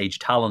onstage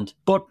talent.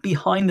 But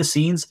behind the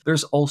scenes,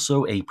 there's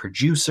also a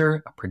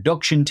producer, a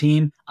production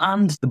team,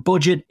 and the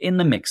budget in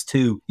the mix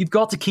too. You've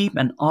got to keep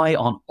an eye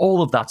on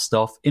all of that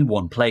stuff in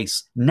one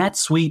place.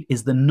 NetSuite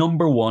is the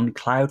 #1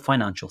 cloud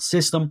financial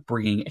system,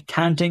 bringing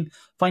accounting,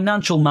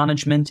 financial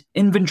management,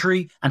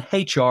 inventory, and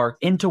HR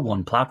into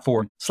one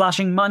platform,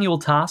 slashing manual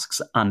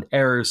tasks and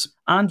errors.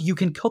 And you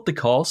can cut the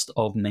cost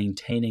of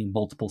maintaining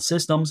multiple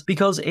systems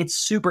because it's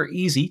super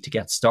easy to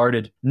get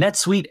started.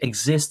 NetSuite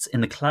exists in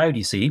the cloud,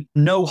 you see,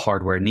 no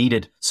hardware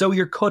needed, so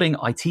you're cutting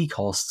IT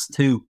costs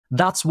too.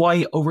 That's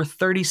why over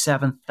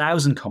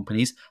 37,000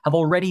 companies have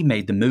already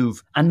made the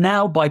move. And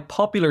now, by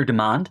popular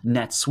demand,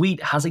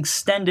 NetSuite has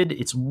extended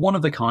its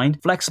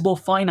one-of-a-kind flexible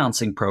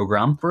financing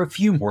program for a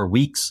few more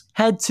weeks.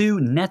 Head to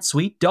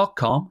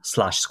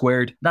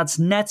netsuite.com/squared. That's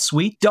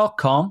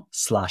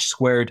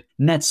netsuite.com/squared.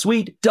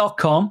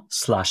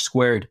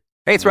 netsuite.com/squared.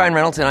 Hey, it's Ryan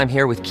Reynolds, and I'm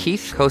here with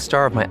Keith,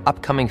 co-star of my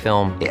upcoming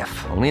film,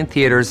 If, only in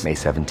theaters May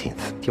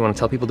 17th. Do you want to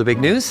tell people the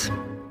big news?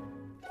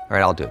 All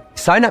right, I'll do it.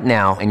 Sign up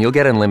now and you'll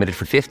get unlimited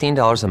for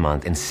 $15 a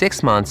month and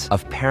 6 months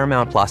of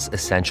Paramount Plus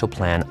Essential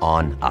Plan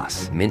on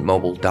us.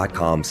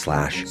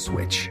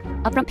 MintMobile.com/switch.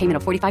 Upfront payment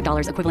of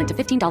 $45 equivalent to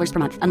 $15 per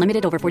month.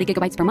 Unlimited over 40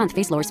 gigabytes per month.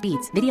 Face lower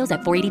speeds. Videos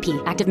at 480p.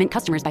 Active Mint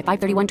customers by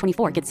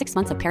 531.24 get 6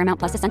 months of Paramount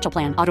Plus Essential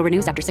Plan. Auto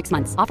renews after 6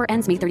 months. Offer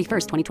ends May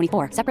 31st,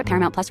 2024. Separate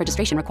Paramount Plus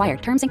registration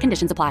required. Terms and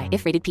conditions apply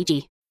if rated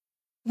PG.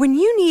 When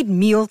you need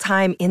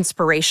mealtime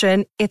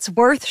inspiration, it's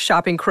worth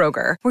shopping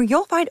Kroger, where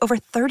you'll find over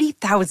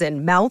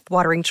 30,000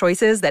 mouth-watering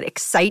choices that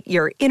excite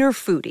your inner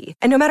foodie.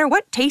 And no matter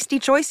what tasty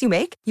choice you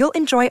make, you'll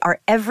enjoy our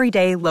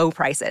everyday low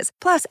prices,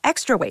 plus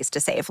extra ways to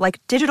save,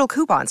 like digital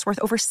coupons worth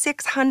over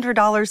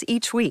 $600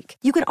 each week.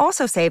 You can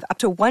also save up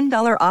to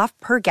 $1 off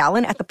per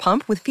gallon at the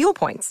pump with fuel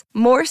points.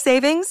 More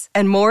savings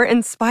and more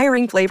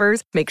inspiring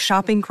flavors make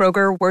shopping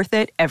Kroger worth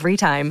it every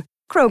time.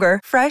 Kroger,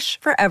 fresh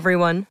for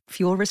everyone.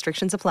 Fuel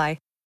restrictions apply.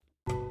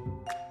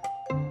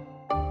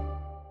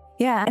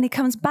 Yeah, and it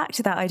comes back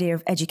to that idea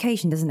of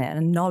education, doesn't it?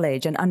 And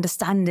knowledge and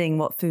understanding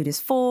what food is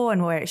for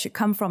and where it should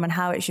come from and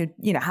how it should,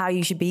 how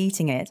you should be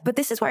eating it. But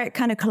this is where it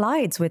kind of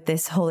collides with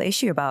this whole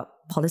issue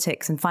about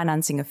politics and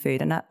financing of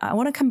food. And I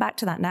want to come back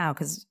to that now,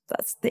 because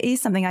that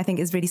is something I think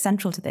is really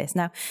central to this.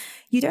 Now,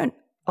 you don't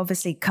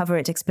obviously cover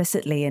it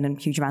explicitly in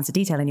huge amounts of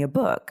detail in your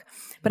book,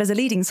 but as a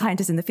leading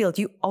scientist in the field,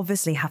 you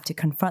obviously have to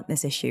confront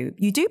this issue.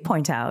 You do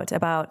point out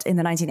about in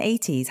the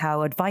 1980s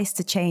how advice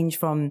to change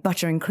from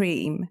butter and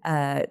cream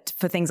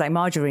for things like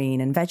margarine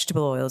and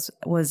vegetable oils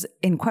was,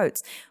 in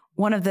quotes,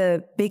 one of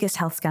the biggest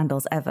health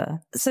scandals ever.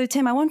 So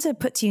Tim, I want to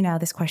put to you now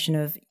this question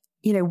of,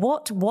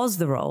 what was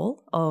the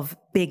role of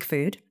big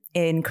food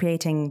in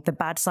creating the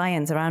bad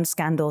science around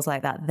scandals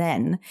like that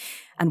then?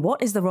 And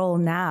what is the role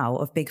now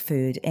of big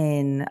food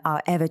in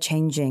our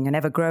ever-changing and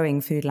ever-growing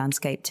food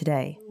landscape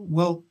today?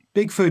 Well,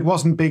 big food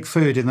wasn't big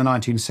food in the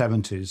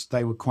 1970s.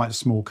 They were quite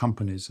small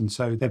companies. And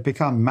so they've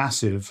become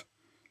massive.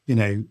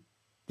 They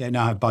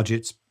now have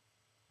budgets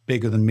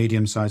bigger than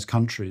medium-sized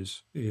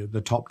countries,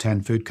 the top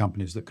 10 food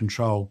companies that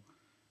control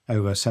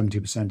over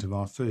 70% of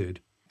our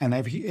food. And they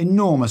have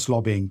enormous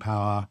lobbying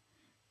power.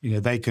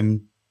 They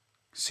can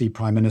see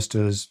prime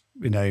ministers,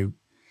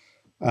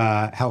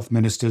 health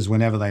ministers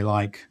whenever they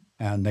like,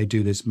 and they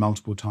do this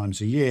multiple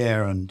times a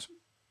year, and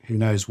who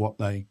knows what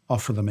they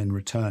offer them in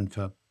return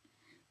for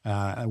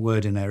a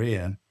word in their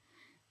ear.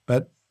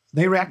 But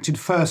they reacted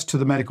first to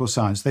the medical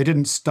science. They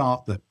didn't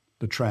start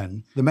the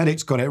trend. The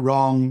medics got it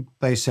wrong.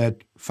 They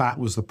said fat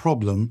was the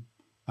problem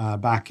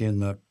back in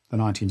the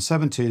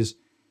 1970s.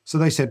 So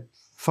they said,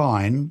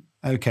 fine,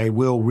 okay,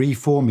 we'll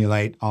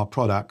reformulate our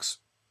products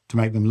to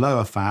make them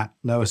lower fat,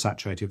 lower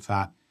saturated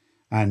fat,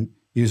 and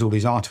use all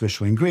these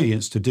artificial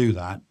ingredients to do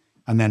that,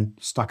 and then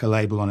stuck a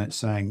label on it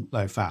saying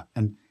low fat.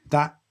 And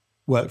that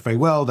worked very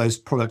well. Those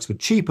products were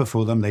cheaper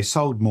for them. They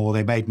sold more.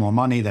 They made more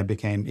money. They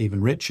became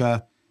even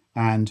richer.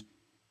 And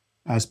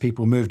as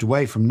people moved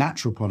away from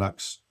natural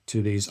products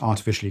to these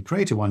artificially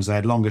created ones, they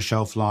had longer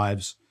shelf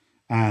lives.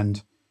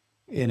 And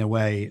in a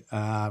way,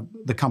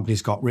 the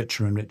companies got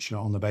richer and richer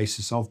on the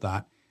basis of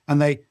that.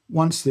 And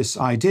once this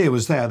idea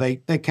was there, they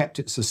kept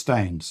it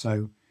sustained.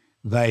 So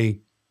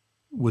they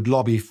would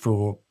lobby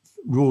for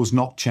rules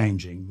not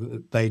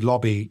changing. They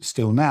lobby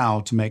still now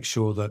to make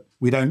sure that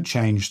we don't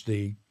change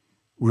the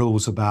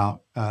rules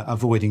about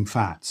avoiding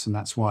fats. And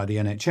that's why the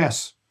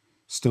NHS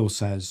still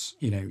says,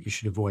 you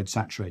should avoid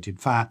saturated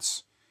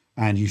fats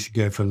and you should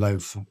go for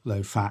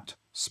low fat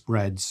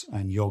spreads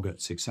and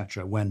yogurts,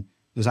 etc., when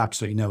there's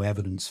absolutely no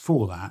evidence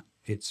for that.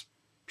 It's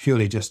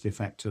purely just the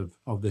effect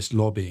of this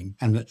lobbying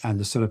and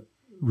the sort of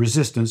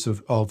resistance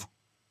of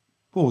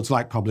boards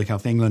like Public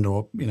Health England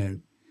or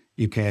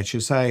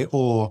UKHSA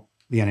or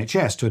the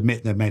NHS to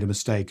admit they've made a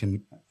mistake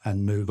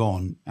and move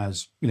on,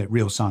 as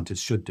real scientists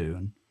should do.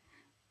 And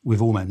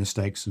we've all made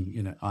mistakes,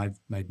 and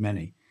I've made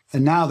many.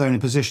 And now they're in a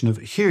position of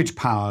huge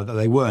power that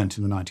they weren't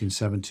in the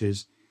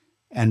 1970s,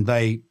 and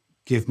they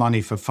give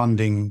money for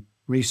funding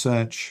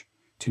research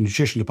to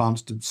nutrition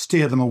departments to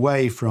steer them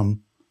away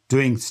from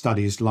doing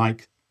studies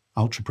like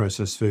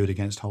ultra-processed food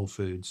against whole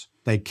foods.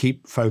 They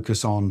keep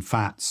focus on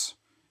fats,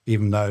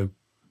 even though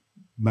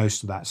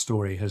most of that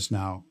story has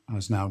now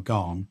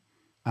gone.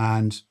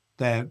 And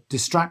they're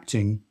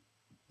distracting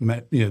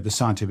the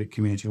scientific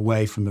community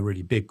away from the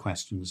really big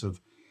questions of,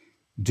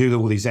 do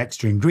all these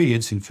extra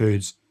ingredients in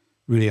foods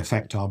really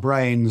affect our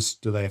brains?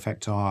 Do they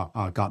affect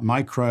our gut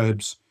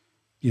microbes?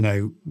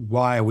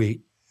 Why are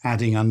we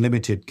adding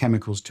unlimited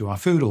chemicals to our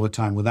food all the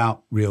time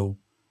without real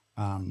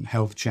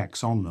health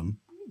checks on them?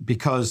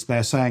 Because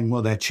they're saying,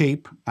 well, they're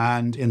cheap,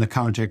 and in the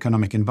current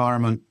economic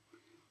environment,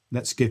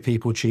 let's give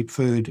people cheap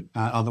food.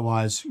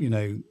 Otherwise,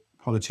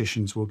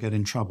 politicians will get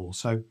in trouble.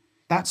 So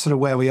that's sort of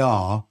where we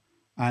are.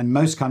 And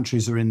most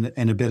countries are in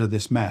a bit of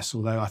this mess,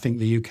 although I think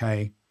the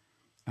UK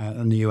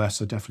and the US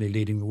are definitely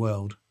leading the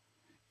world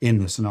in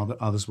this, and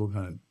others will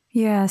go.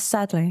 Yeah,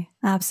 sadly.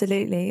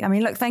 Absolutely. I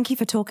mean, look, thank you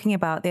for talking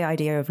about the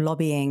idea of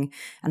lobbying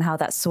and how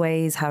that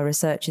sways how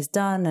research is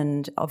done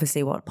and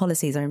obviously what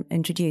policies are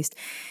introduced.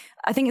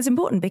 I think it's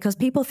important because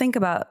people think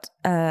about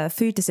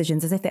food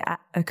decisions as if they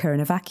occur in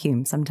a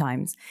vacuum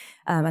sometimes,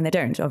 and they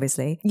don't,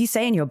 obviously. You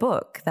say in your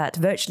book that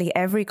virtually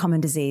every common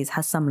disease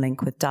has some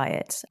link with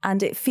diet.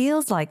 And it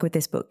feels like with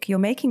this book, you're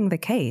making the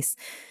case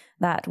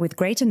that with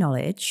greater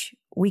knowledge,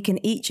 we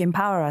can each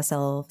empower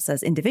ourselves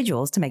as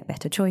individuals to make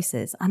better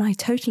choices. And I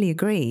totally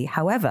agree.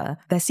 However,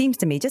 there seems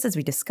to me, just as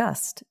we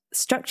discussed,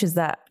 structures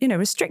that,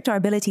 restrict our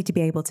ability to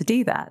be able to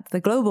do that. The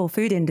global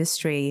food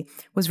industry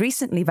was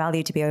recently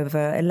valued to be over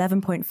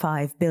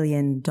 $11.5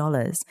 billion.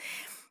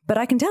 But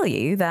I can tell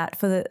you that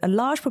for a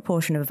large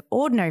proportion of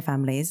ordinary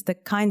families, the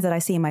kinds that I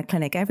see in my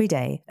clinic every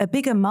day, a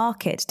bigger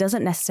market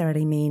doesn't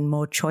necessarily mean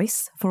more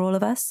choice for all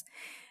of us.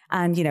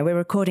 And, we're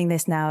recording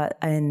this now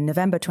in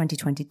November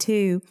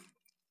 2022.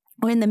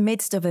 We're in the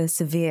midst of a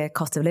severe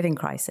cost of living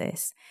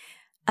crisis.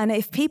 And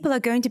if people are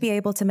going to be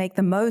able to make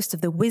the most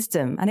of the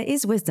wisdom, and it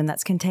is wisdom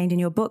that's contained in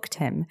your book,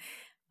 Tim,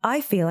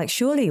 I feel like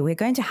surely we're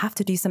going to have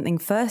to do something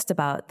first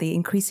about the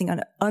increasing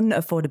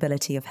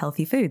unaffordability of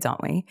healthy foods,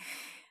 aren't we?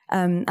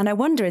 And I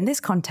wonder in this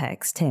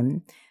context,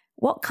 Tim,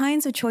 what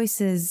kinds of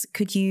choices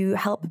could you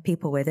help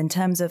people with in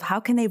terms of how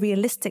can they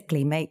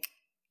realistically make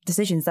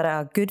decisions that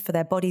are good for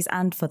their bodies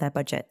and for their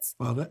budgets?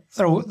 Well,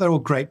 they're all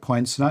great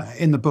points. And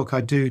in the book,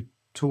 I do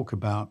talk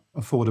about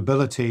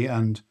affordability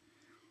and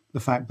the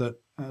fact that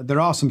there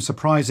are some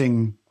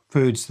surprising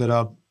foods that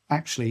are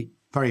actually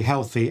very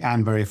healthy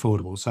and very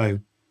affordable. So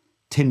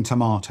tinned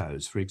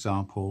tomatoes, for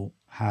example,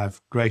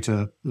 have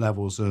greater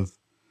levels of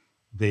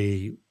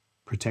the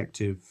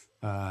protective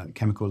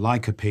chemical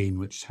lycopene,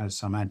 which has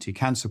some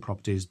anti-cancer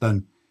properties,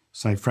 than,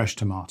 say, fresh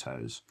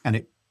tomatoes. And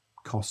it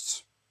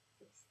costs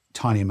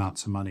tiny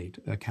amounts of money,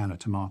 a can of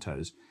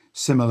tomatoes.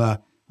 Similar,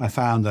 I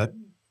found that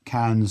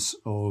cans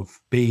of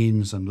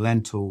beans and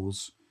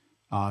lentils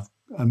are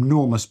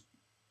enormous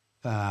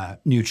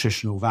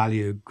nutritional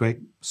value, great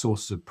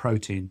sources of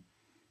protein,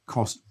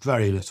 cost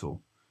very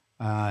little.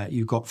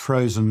 You've got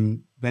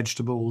frozen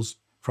vegetables,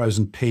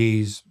 frozen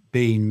peas,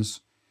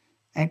 beans,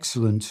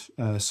 excellent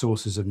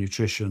sources of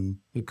nutrition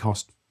that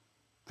cost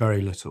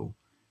very little.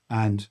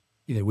 And,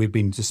 we've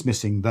been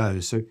dismissing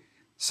those. So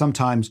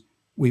sometimes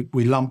we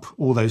lump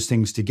all those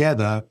things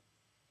together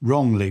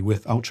wrongly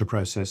with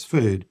ultra-processed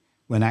food,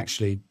 when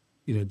actually,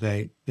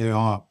 they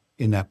are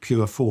in their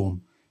pure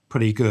form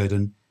pretty good.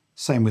 And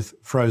same with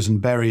frozen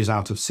berries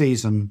out of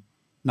season,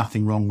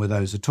 nothing wrong with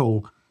those at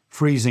all.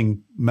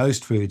 Freezing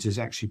most foods is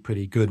actually a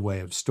pretty good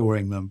way of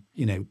storing them.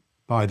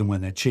 Buy them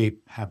when they're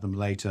cheap, have them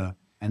later.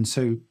 And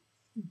so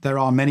there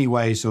are many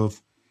ways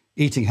of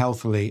eating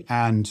healthily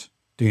and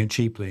doing it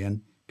cheaply.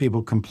 And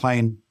people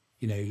complain,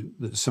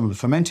 that some of the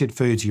fermented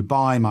foods you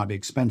buy might be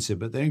expensive,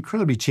 but they're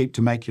incredibly cheap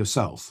to make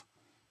yourself.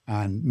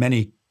 And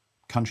many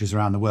countries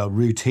around the world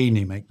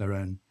routinely make their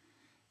own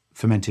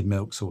fermented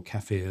milks or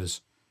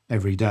kefirs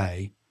every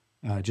day,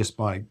 just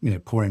by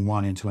pouring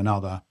one into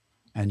another,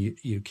 and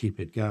you keep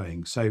it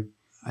going. So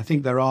I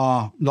think there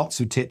are lots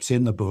of tips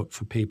in the book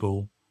for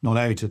people not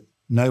only to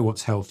know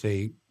what's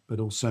healthy, but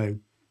also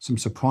some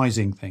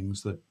surprising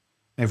things that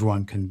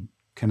everyone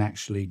can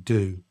actually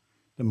do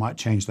that might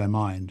change their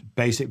mind.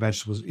 Basic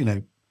vegetables,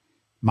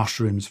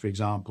 mushrooms, for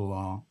example,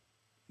 are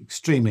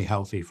extremely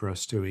healthy for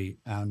us to eat,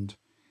 and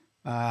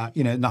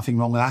nothing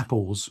wrong with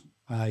apples.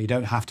 You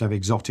don't have to have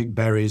exotic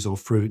berries or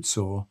fruits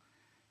or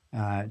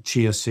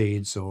chia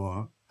seeds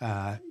or,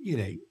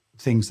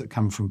 things that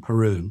come from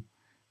Peru.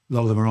 A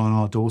lot of them are on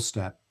our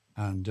doorstep,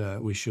 and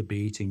we should be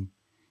eating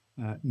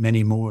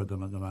many more of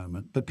them at the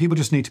moment. But people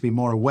just need to be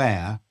more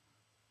aware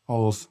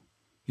of,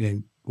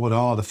 what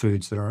are the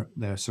foods that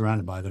they're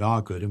surrounded by that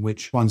are good, and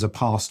which ones are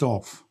passed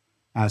off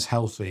as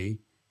healthy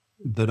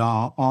that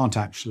aren't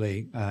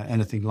actually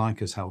anything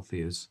like as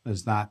healthy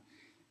as that.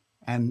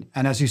 And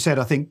as you said,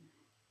 I think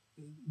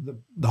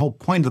the whole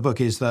point of the book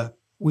is that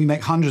we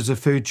make hundreds of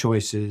food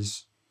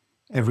choices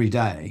every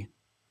day.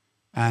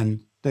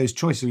 And those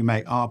choices we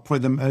make are probably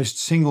the most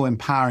single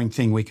empowering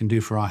thing we can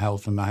do for our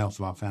health and the health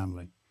of our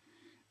family.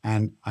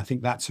 And I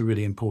think that's a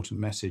really important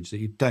message, that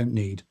you don't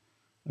need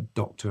a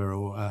doctor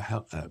or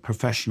a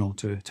professional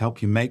to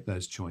help you make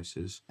those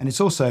choices. And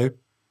it's also,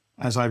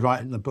 as I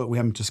write in the book, we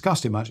haven't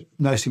discussed it much, the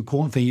most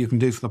important thing you can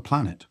do for the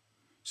planet.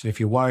 So if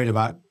you're worried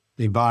about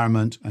the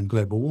environment and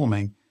global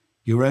warming,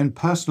 your own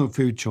personal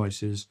food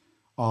choices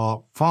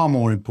are far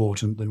more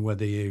important than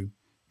whether you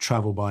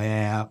travel by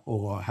air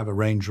or have a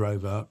Range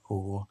Rover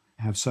or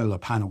have solar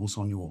panels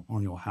on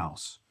your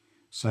house.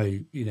 So,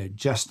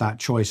 just that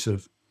choice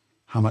of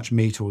how much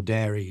meat or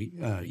dairy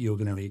you're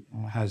going to eat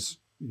has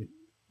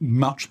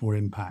much more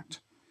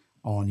impact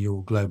on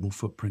your global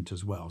footprint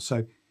as well.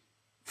 So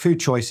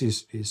food choice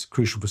is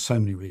crucial for so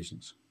many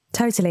reasons.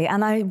 Totally.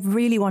 And I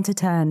really want to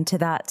turn to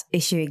that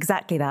issue,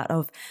 exactly that,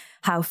 of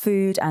how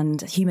food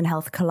and human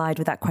health collide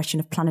with that question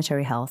of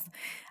planetary health.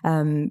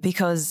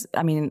 Because,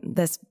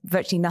 there's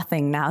virtually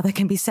nothing now that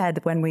can be said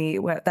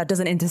that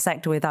doesn't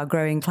intersect with our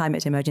growing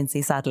climate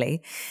emergency,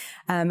 sadly.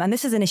 And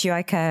this is an issue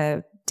I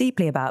care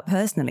deeply about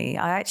personally.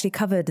 I actually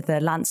covered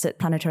the Lancet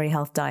Planetary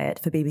Health Diet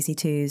for BBC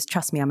Two's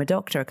Trust Me, I'm a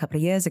Doctor a couple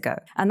of years ago.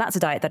 And that's a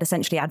diet that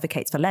essentially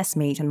advocates for less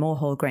meat and more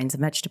whole grains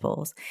and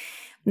vegetables.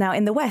 Now,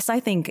 in the West, I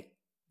think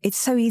it's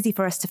so easy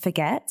for us to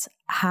forget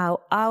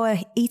how our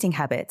eating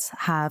habits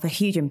have a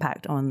huge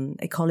impact on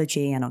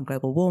ecology and on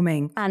global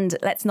warming. And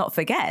let's not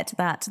forget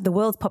that the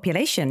world's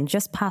population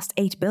just passed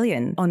 8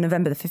 billion on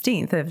November the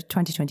 15th of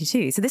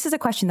 2022. So this is a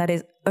question that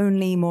is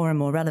only more and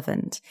more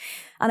relevant.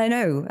 And I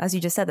know, as you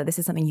just said, that this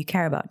is something you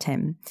care about,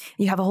 Tim.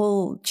 You have a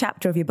whole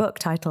chapter of your book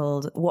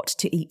titled What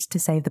to Eat to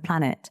Save the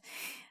Planet.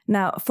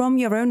 Now, from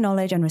your own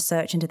knowledge and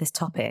research into this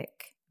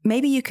topic,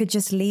 maybe you could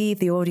just leave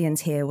the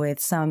audience here with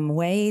some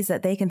ways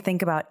that they can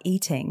think about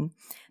eating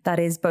that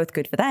is both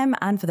good for them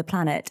and for the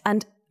planet.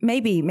 And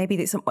maybe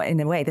in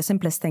a way, the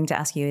simplest thing to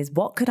ask you is,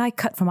 what could I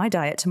cut from my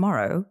diet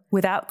tomorrow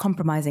without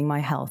compromising my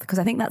health? Because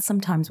I think that's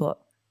sometimes what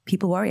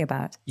people worry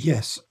about.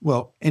 Yes.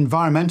 Well,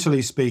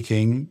 environmentally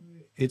speaking,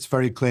 it's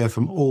very clear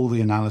from all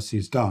the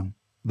analyses done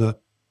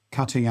that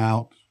cutting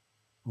out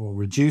or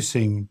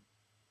reducing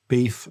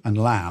beef and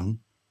lamb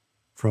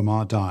from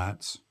our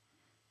diets,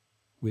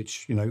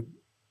 which,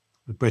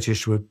 the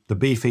British were the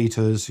beef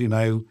eaters,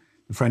 the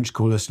French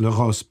call us le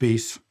roast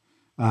beef.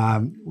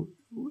 For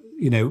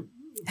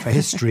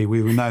history,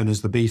 we were known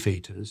as the beef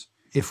eaters.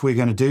 If we're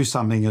going to do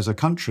something as a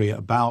country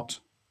about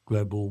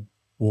global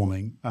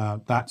warming,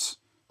 that's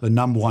the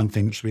number one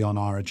thing that should be on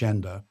our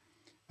agenda.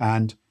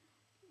 And,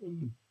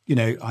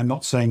 I'm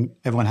not saying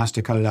everyone has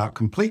to cut it out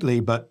completely,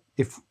 but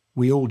if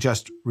we all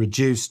just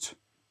reduced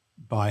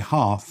by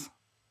half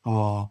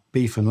our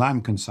beef and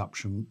lamb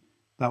consumption,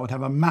 that would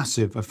have a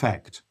massive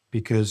effect,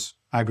 because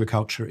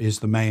agriculture is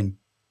the main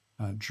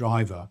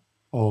driver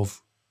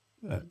of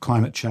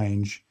climate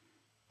change.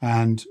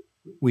 And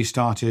we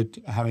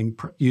started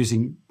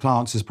using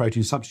plants as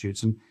protein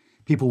substitutes. And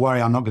people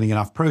worry I'm not getting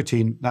enough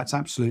protein. That's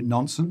absolute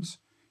nonsense.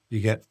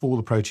 You get all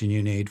the protein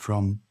you need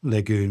from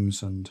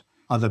legumes and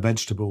other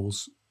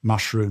vegetables,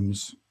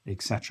 mushrooms,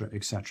 etc.,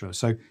 etc.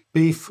 So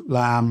beef,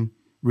 lamb,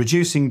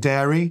 reducing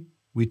dairy.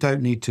 We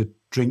don't need to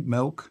drink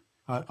milk.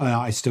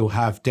 I still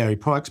have dairy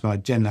products, but I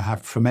generally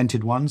have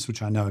fermented ones,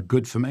 which I know are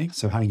good for me.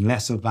 So having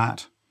less of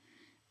that.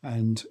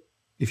 And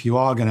if you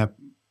are going to,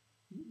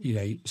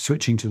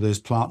 switching to those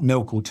plant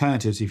milk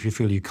alternatives, if you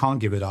feel you can't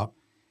give it up,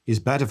 is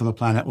better for the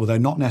planet, although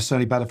not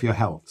necessarily better for your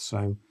health.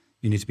 So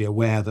you need to be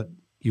aware that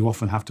you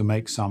often have to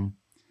make some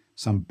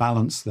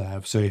balance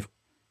there. So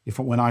if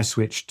when I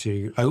switched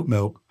to oat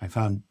milk, I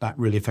found that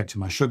really affected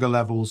my sugar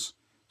levels.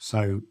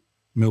 So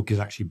milk is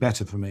actually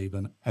better for me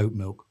than oat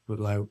milk, but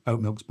oat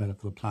milk's better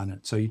for the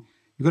planet. So you've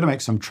got to make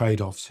some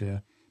trade-offs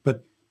here.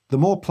 But the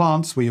more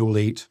plants we all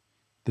eat,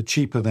 the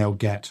cheaper they'll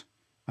get.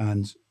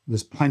 And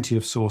there's plenty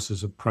of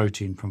sources of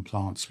protein from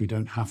plants. We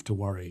don't have to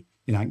worry.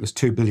 I think there's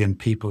 2 billion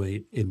people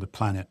in the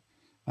planet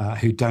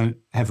who don't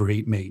ever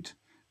eat meat,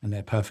 and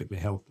they're perfectly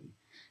healthy.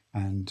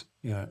 And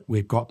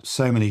we've got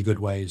so many good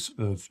ways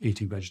of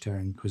eating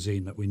vegetarian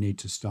cuisine that we need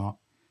to start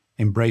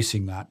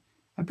embracing that.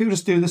 And people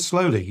just do this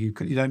slowly. You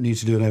don't need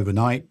to do it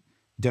overnight.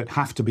 You don't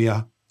have to be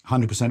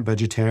 100%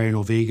 vegetarian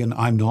or vegan.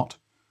 I'm not.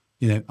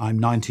 I'm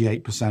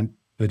 98%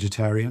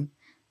 vegetarian.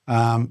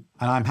 And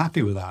I'm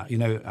happy with that.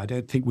 I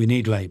don't think we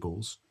need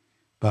labels.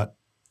 But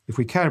if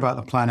we care about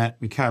the planet,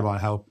 we care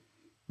about health,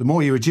 the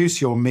more you reduce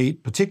your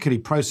meat,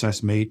 particularly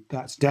processed meat,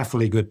 that's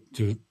definitely good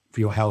for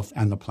your health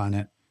and the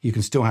planet. You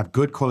can still have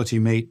good quality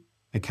meat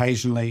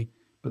occasionally,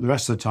 but the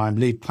rest of the time,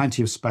 leave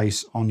plenty of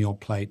space on your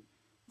plate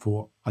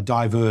for a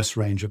diverse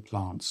range of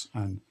plants.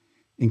 And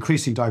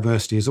increasing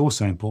diversity is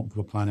also important for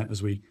the planet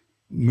as we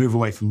move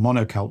away from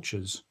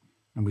monocultures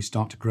and we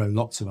start to grow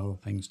lots of other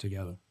things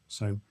together.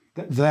 So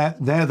they're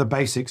the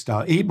basics.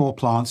 Eat more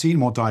plants, eat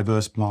more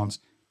diverse plants.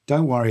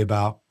 Don't worry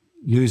about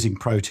losing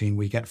protein.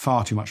 We get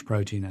far too much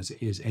protein as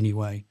it is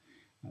anyway.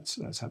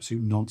 That's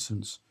absolute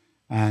nonsense.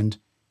 And,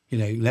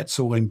 let's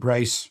all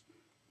embrace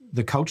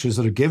the cultures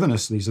that have given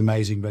us these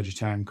amazing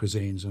vegetarian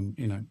cuisines.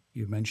 And,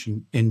 you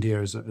mentioned India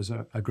as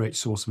a great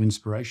source of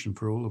inspiration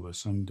for all of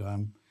us. And,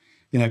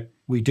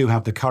 we do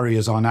have the curry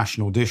as our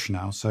national dish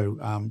now. So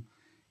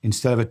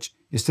instead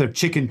of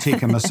chicken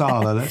tikka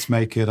masala, let's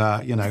make it,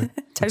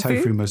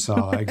 tofu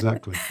masala.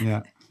 Exactly.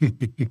 Yeah.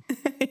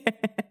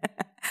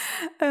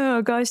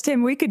 Oh gosh,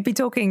 Tim, we could be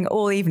talking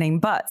all evening,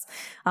 but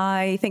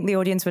I think the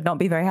audience would not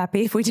be very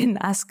happy if we didn't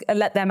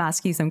let them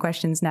ask you some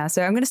questions now.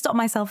 So I'm going to stop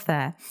myself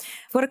there.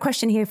 I've got a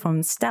question here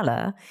from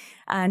Stella,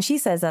 and she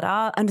says that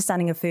our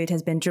understanding of food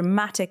has been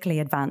dramatically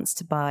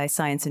advanced by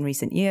science in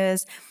recent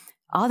years.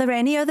 Are there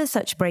any other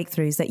such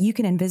breakthroughs that you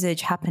can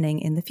envisage happening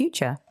in the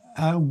future?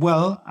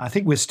 Well, I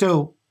think we're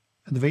still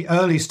at the very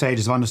early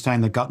stages of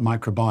understanding the gut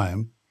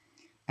microbiome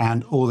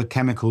and all the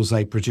chemicals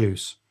they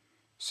produce.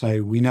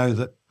 So we know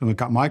that the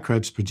gut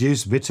microbes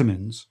produce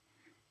vitamins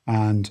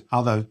and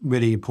other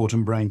really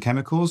important brain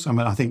chemicals.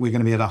 I think we're going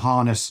to be able to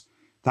harness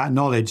that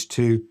knowledge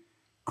to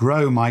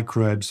grow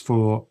microbes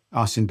for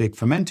us in big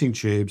fermenting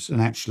tubes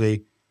and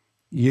actually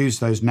use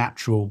those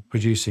natural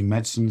producing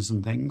medicines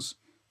and things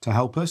to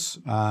help us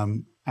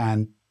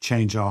and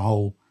change our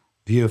whole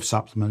view of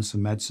supplements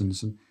and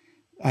medicines.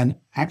 And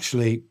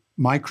actually,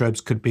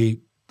 microbes could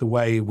be the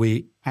way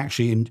we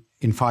actually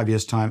in 5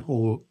 years' time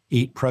all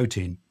eat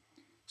protein.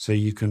 So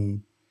you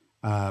can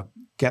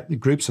get the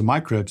groups of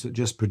microbes that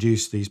just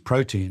produce these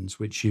proteins,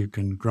 which you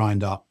can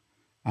grind up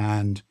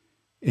and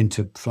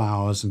into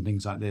flours and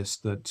things like this,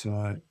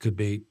 that could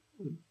be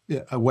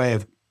a way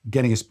of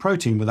getting us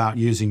protein without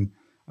using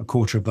a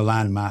quarter of the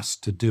land mass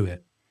to do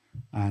it.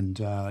 And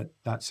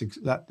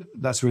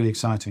that's really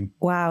exciting.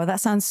 Wow, that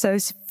sounds so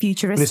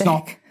futuristic.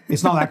 But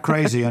it's not that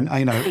crazy. And,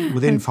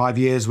 within 5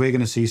 years, we're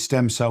going to see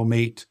stem cell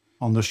meat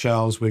on the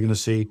shelves. We're going to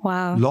see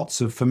lots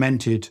of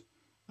fermented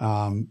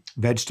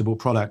vegetable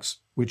products,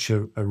 which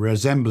are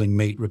resembling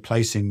meat,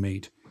 replacing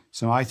meat.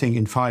 So I think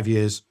in 5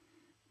 years,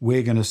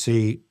 we're going to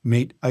see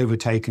meat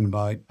overtaken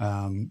by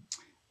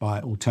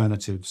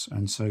alternatives.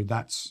 And so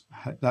that's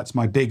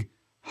my big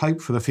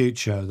hope for the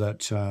future,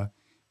 that,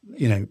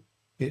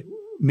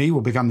 meat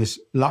will become this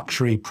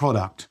luxury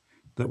product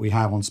that we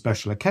have on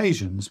special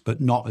occasions,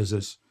 but not as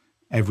this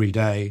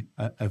everyday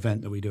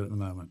event that we do at the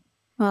moment.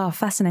 Oh,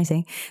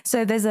 fascinating.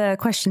 So there's a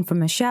question from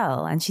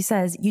Michelle, and she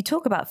says, you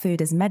talk about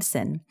food as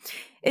medicine.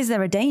 Is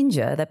there a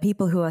danger that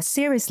people who are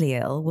seriously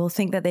ill will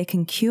think that they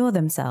can cure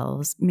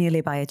themselves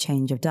merely by a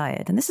change of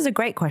diet? And this is a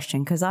great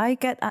question, because I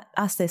get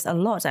asked this a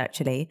lot,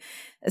 actually,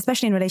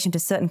 especially in relation to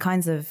certain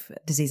kinds of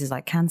diseases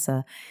like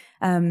cancer.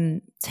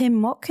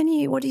 Tim, what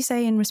do you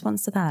say in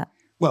response to that?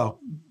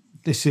 Well,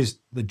 this is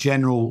the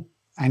general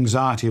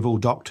anxiety of all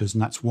doctors,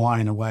 and that's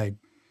why, in a way, the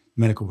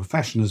medical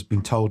profession has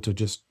been told to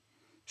just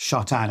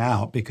shut that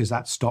out, because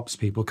that stops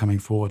people coming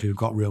forward who've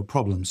got real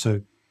problems. So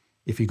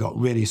if you've got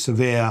really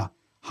severe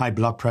high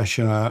blood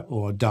pressure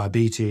or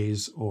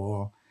diabetes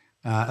or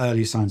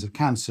early signs of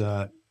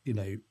cancer,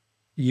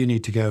 you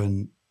need to go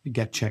and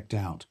get checked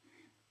out.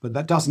 But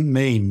that doesn't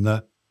mean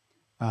that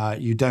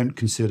you don't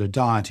consider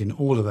diet in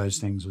all of those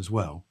things as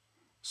well.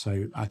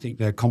 So I think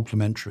they're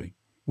complementary.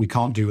 We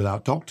can't do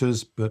without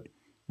doctors, but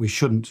we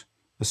shouldn't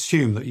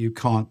assume that you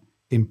can't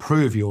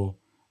improve your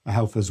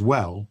health as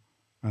well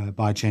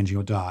by changing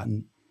your diet.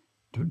 And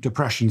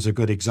depression's a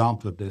good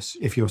example of this.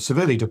 If you're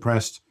severely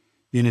depressed,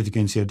 you need to go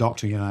and see a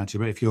doctor and get an antibiotic.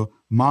 But if you're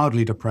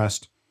mildly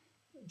depressed,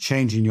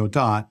 changing your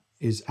diet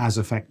is as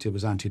effective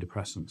as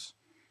antidepressants.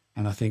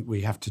 And I think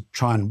we have to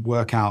try and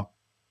work out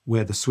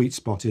where the sweet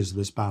spot is of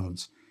this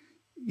balance.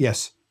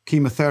 Yes,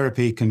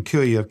 chemotherapy can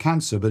cure you of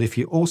cancer, but if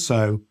you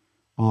also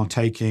are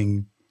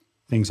taking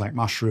things like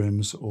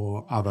mushrooms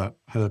or other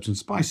herbs and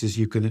spices,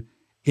 you can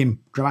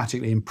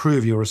dramatically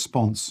improve your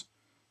response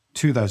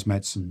to those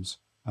medicines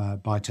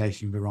by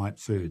taking the right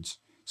foods.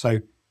 So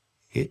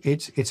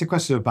it's a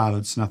question of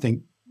balance, and I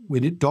think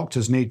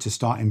doctors need to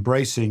start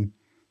embracing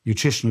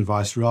nutritional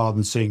advice rather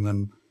than seeing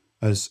them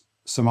as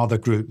some other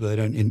group that they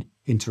don't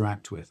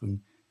interact with. And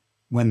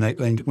when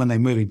they're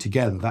moving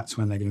together, that's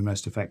when they're going to be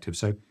most effective.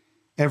 So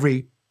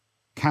every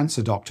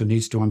cancer doctor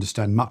needs to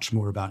understand much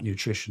more about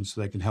nutrition so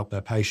they can help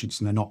their patients,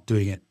 and they're not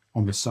doing it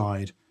on the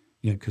side,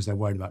 because they're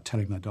worried about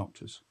telling their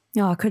doctors.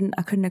 No, I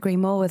couldn't agree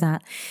more with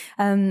that.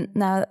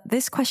 Now,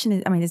 this question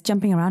is, it's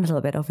jumping around a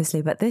little bit,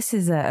 obviously, but this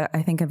is,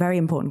 I think, a very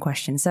important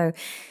question. So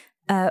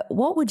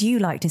what would you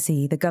like to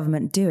see the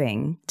government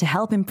doing to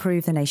help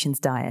improve the nation's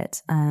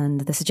diet?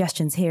 And the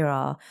suggestions here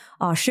are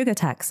sugar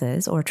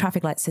taxes or a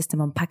traffic light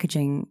system on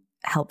packaging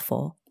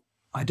helpful?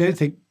 I don't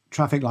think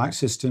traffic light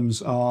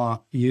systems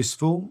are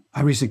useful.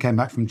 I recently came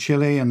back from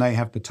Chile, and they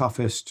have the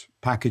toughest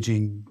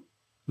packaging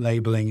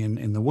labeling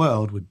in the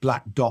world, with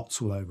black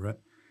dots all over it.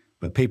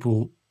 But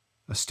people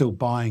are still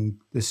buying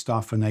this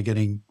stuff, and they're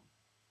getting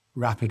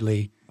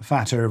rapidly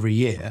fatter every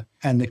year.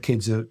 And the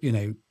kids are,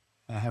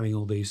 having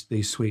all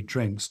these sweet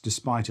drinks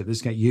despite it. They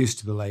just get used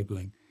to the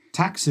labeling.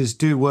 Taxes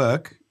do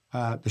work.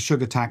 The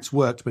sugar tax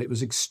worked, but it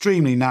was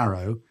extremely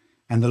narrow,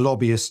 and the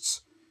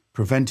lobbyists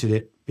prevented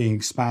it being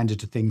expanded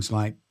to things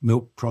like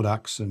milk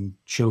products and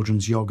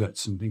children's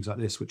yogurts and things like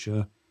this, which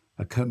are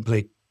a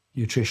complete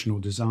nutritional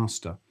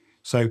disaster.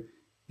 So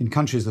in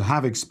countries that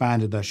have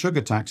expanded their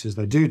sugar taxes,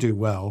 they do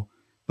well,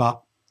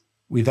 but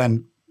we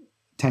then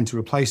tend to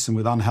replace them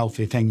with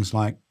unhealthy things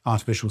like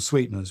artificial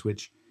sweeteners,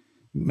 which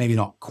maybe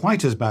not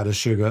quite as bad as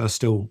sugar, are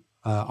still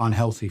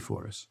unhealthy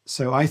for us.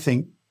 So I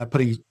think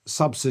putting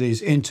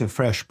subsidies into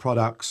fresh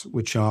products,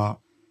 which are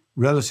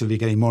relatively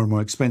getting more and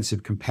more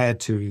expensive compared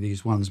to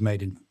these ones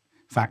made in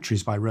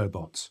factories by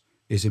robots,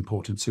 is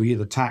important. So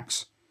either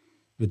tax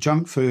the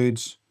junk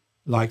foods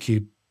like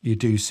you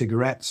do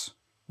cigarettes,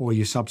 or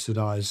you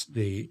subsidize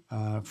the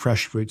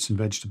fresh fruits and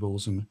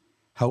vegetables and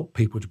help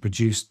people to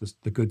produce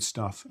the good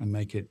stuff and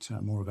make it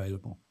more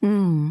available.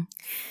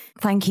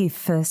 Thank you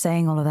for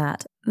saying all of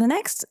that. The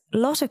next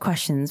lot of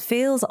questions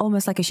feels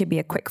almost like it should be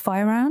a quick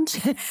fire round.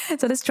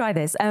 So let's try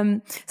this.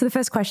 So the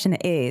first question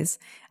is,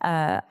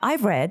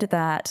 I've read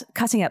that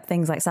cutting up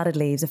things like salad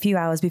leaves a few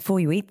hours before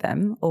you eat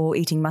them, or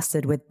eating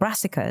mustard with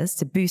brassicas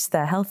to boost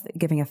their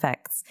health-giving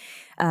effects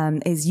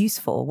is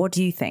useful. What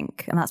do you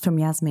think? And that's from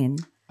Yasmin.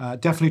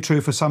 Definitely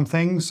true for some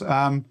things.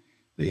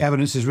 The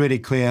evidence is really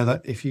clear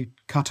that if you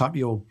cut up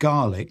your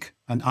garlic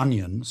and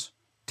onions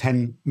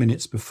 10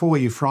 minutes before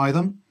you fry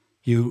them,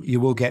 you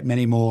will get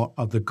many more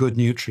of the good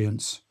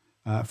nutrients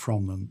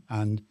from them.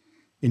 And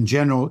in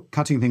general,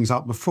 cutting things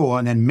up before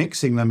and then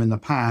mixing them in the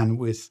pan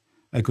with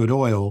a good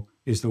oil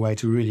is the way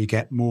to really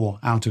get more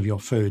out of your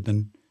food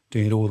than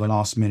doing it all the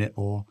last minute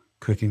or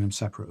cooking them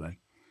separately.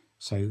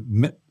 So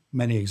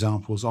many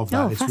examples of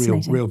that.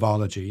 It's real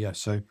biology, yes.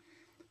 So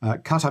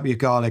cut up your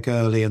garlic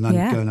early and then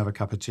go and have a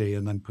cup of tea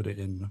and then put it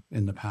in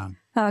the pan.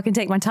 Oh, I can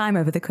take my time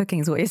over the cooking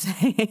is what you're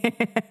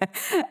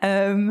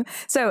saying.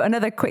 So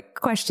another quick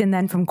question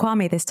then from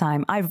Kwame this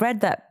time. I've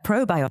read that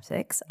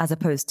probiotics, as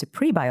opposed to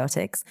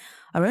prebiotics,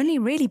 are only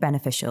really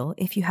beneficial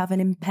if you have an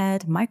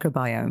impaired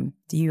microbiome.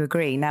 Do you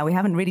agree? Now, we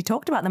haven't really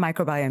talked about the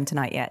microbiome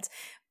tonight yet,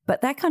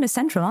 but they're kind of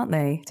central, aren't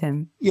they,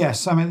 Tim?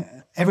 Yes. I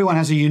mean, everyone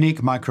has a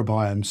unique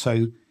microbiome.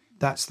 So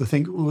that's the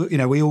thing. You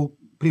know, we all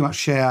pretty much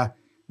share,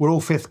 we're all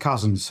fifth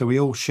cousins. So we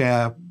all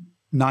share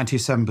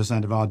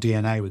 97% of our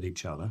DNA with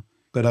each other,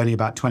 but only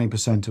about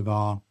 20% of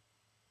our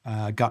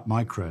gut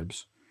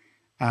microbes.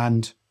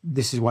 And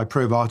this is why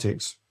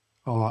probiotics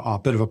are a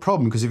bit of a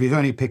problem, because if you're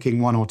only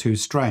picking one or two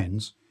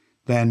strains,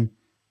 then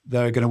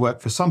they're going to work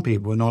for some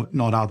people,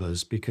 not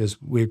others, because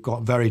we've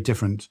got very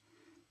different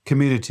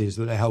communities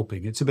that are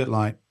helping. It's a bit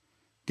like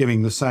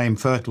giving the same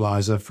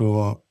fertilizer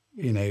for,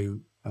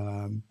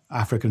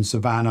 African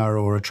savanna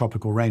or a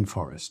tropical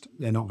rainforest.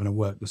 They're not going to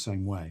work the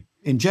same way.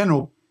 In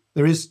general,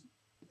 there is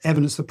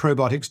evidence that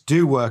probiotics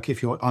do work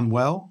if you're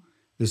unwell.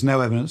 There's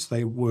no evidence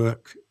they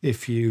work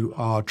if you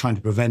are trying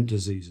to prevent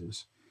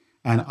diseases.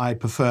 And I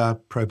prefer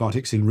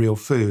probiotics in real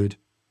food,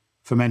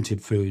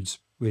 fermented foods,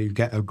 where you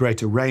get a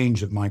greater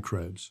range of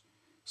microbes,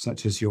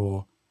 such as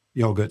your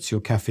yogurts,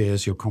 your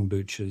kefirs, your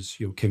kombuchas,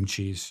 your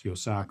kimchis, your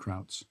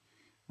sauerkrauts,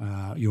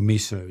 your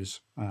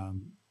misos.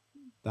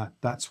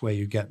 That's where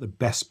you get the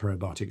best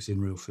probiotics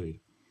in real food.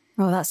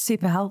 Oh, that's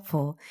super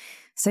helpful.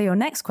 So your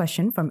next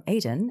question from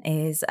Aidan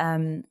is,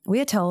 we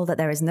are told that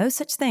there is no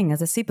such thing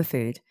as a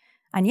superfood.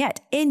 And yet,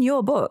 in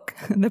your book,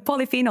 the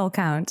polyphenol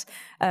count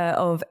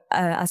of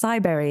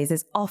acai berries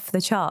is off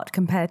the chart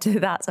compared to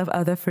that of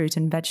other fruit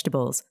and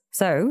vegetables.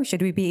 So,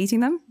 should we be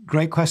eating them?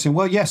 Great question.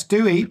 Well, yes,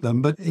 do eat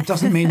them, but it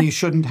doesn't mean you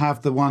shouldn't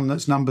have the one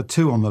that's number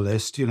 2 on the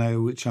list,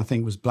 which I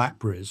think was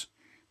blackberries,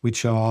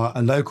 which are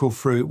a local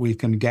fruit we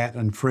can get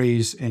and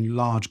freeze in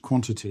large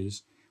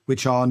quantities,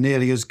 which are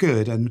nearly as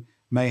good and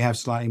may have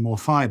slightly more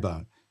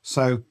fiber.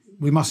 So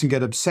we mustn't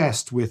get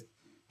obsessed with,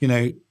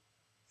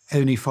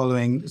 only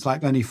following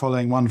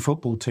one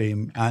football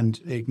team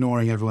and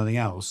ignoring everything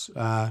else,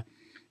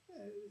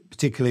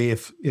 particularly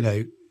if,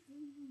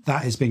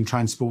 that is being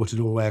transported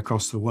all the way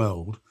across the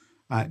world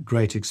at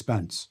great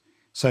expense.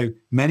 So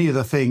many of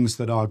the things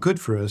that are good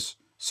for us,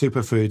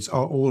 superfoods,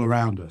 are all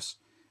around us.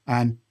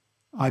 And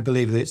I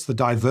believe that it's the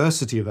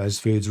diversity of those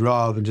foods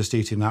rather than just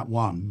eating that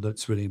one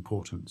that's really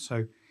important.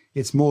 So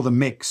it's more the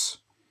mix.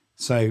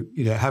 So,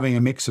 having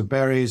a mix of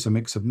berries, a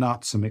mix of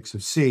nuts, a mix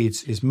of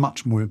seeds is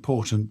much more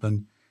important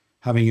than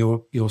having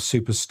your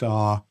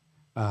superstar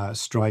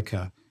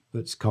striker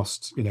that's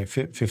cost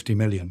 50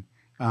 million.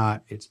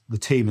 The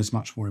team is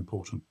much more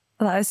important.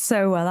 That is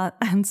so well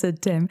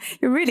answered, Tim.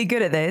 You're really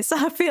good at this.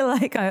 I feel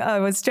like I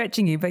was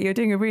stretching you, but you're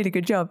doing a really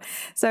good job.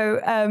 So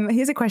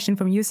here's a question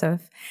from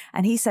Yusuf.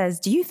 And he says,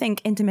 do you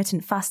think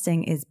intermittent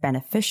fasting is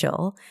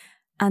beneficial?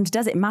 And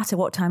does it matter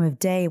what time of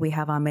day we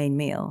have our main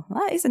meal?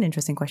 That is an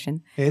interesting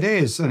question. It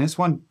is. And it's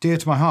one dear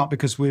to my heart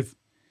because with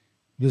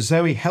the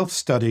Zoe Health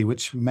study,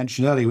 which we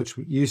mentioned earlier, which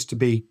used to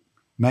be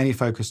mainly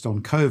focused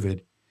on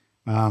COVID,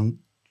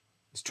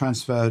 it's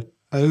transferred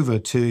over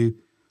to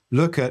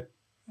look at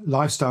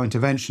lifestyle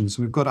interventions.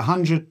 We've got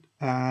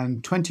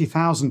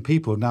 120,000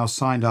 people now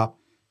signed up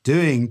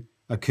doing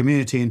a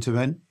community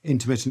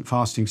intermittent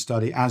fasting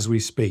study as we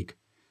speak.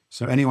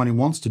 So anyone who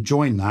wants to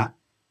join that,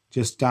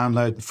 just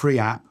download the free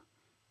app,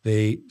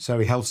 the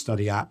Zoe Health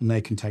Study app, and they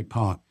can take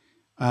part.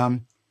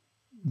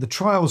 The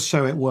trials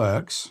show it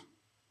works.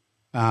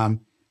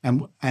 And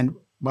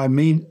I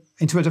mean,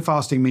 intermittent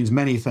fasting means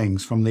many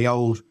things, from the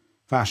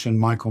old-fashioned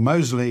Michael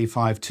Mosley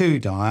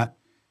 5-2 diet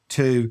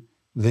to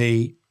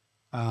the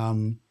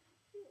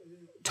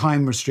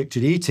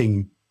time-restricted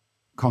eating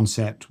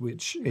concept,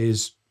 which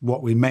is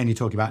what we mainly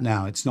talk about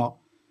now. It's not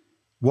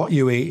what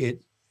you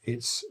eat,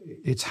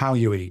 it's how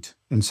you eat.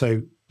 And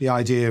so the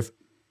idea of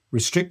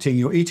restricting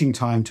your eating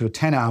time to a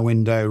 10-hour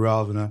window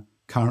rather than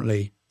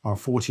currently our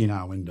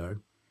 14-hour window,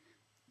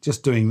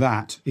 just doing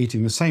that,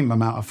 eating the same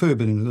amount of food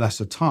but in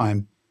lesser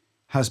time,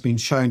 has been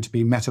shown to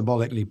be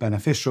metabolically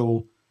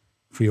beneficial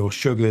for your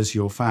sugars,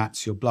 your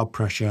fats, your blood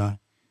pressure,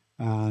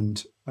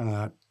 and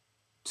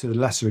to a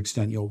lesser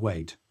extent, your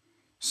weight.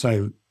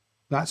 So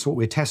that's what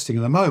we're testing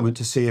at the moment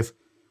to see if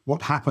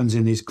what happens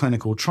in these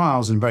clinical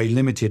trials in very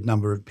limited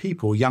number of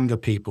people, younger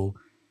people,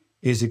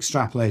 is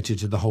extrapolated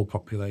to the whole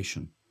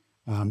population.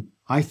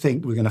 I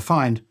think we're going to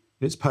find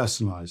it's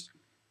personalized.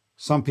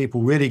 Some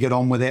people really get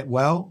on with it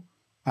well,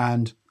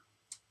 and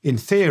in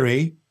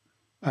theory,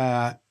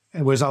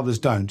 whereas others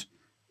don't.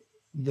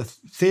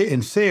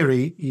 In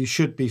theory, you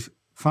should be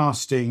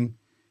fasting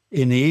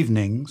in the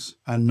evenings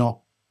and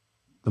not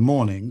the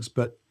mornings,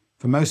 but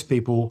for most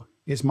people,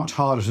 it's much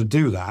harder to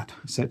do that,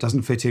 so it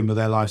doesn't fit in with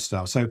their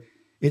lifestyle. So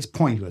it's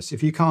pointless.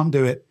 If you can't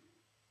do it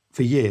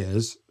for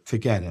years,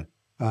 forget it.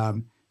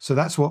 So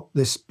that's what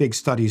this big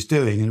study is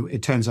doing. And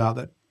it turns out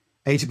that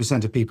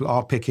 80% of people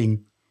are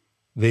picking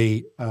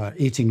the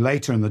eating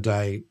later in the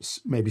day,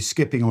 maybe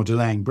skipping or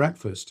delaying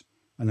breakfast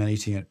and then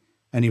eating it.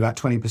 Only about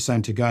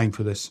 20% are going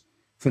for this,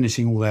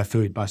 finishing all their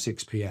food by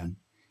 6 p.m.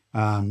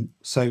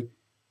 So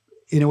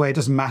in a way, it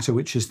doesn't matter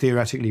which is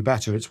theoretically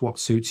better. It's what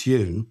suits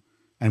you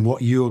and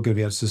what you're going to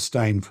be able to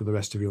sustain for the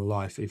rest of your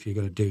life if you're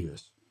going to do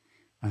this.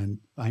 And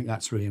I think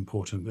that's really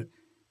important. But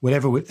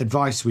whatever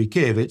advice we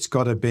give, it's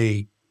got to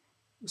be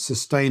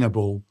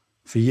sustainable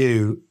for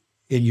you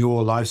in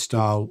your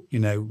lifestyle,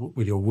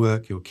 with your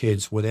work, your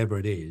kids, whatever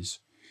it is,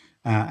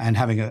 and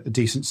having a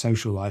decent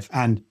social life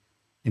and,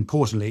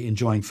 importantly,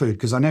 enjoying food.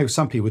 Because I know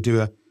some people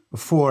do a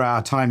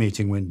 4-hour time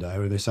eating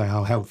window and they say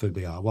how healthy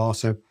they are. Well,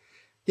 so,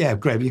 yeah,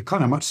 great, but you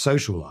can't have much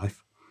social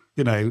life,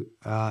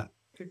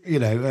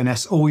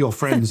 unless all your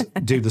friends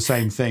do the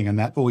same thing and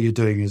that all you're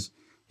doing is,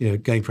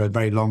 going for a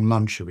very long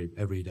lunch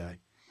every day.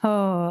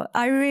 Oh,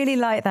 I really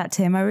like that,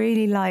 Tim. I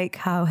really like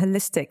how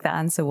holistic the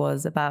answer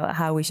was about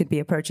how we should be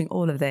approaching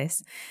all of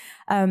this.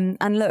 And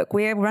look,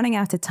 we're running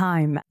out of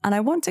time. And I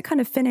want to kind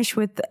of finish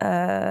with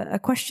a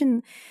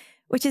question,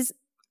 which is,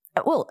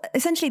 well,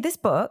 essentially this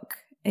book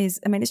is,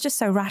 it's just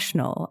so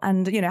rational.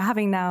 And,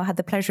 having now had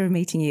the pleasure of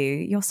meeting you,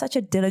 you're such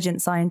a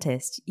diligent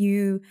scientist.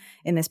 You,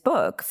 in this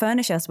book,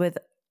 furnish us with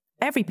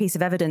every piece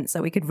of evidence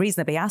that we could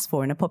reasonably ask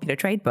for in a popular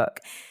trade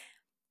book.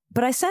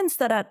 But I sense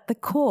that at the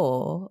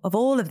core of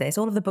all of this,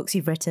 all of the books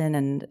you've written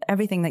and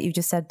everything that you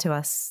just said to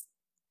us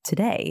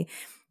today,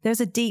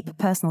 there's a deep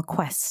personal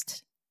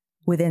quest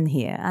within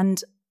here.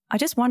 And I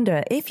just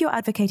wonder, if you're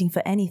advocating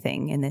for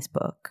anything in this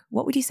book,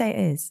 what would you say it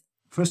is?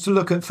 For us to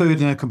look at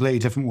food in a completely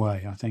different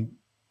way, I think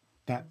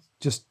that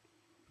just,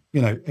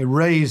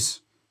 erase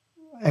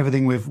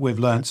everything we've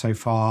learned so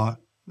far.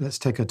 Let's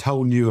take a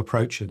whole new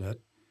approach at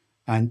it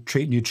and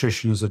treat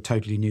nutrition as a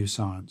totally new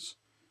science.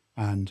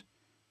 And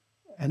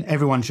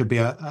everyone should be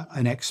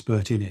an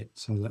expert in it,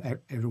 so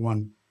that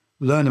everyone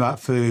learn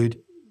about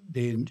food,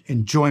 the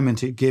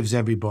enjoyment it gives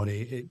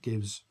everybody. It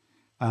gives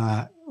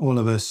all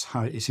of us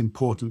how it's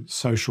important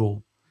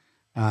social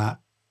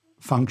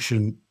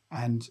function,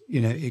 and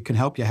it can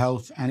help your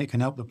health and it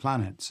can help the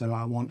planet. So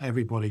I want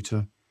everybody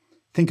to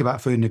think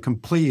about food in a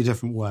completely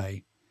different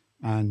way,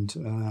 and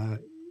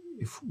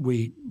if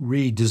we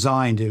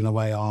redesigned in a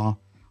way our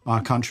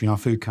country, our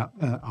food,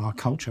 our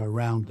culture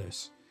around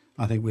this,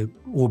 I think we'll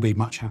all be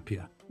much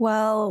happier.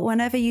 Well,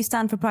 whenever you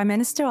stand for Prime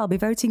Minister, I'll be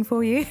voting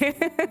for you.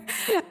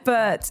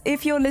 But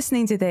if you're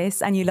listening to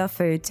this and you love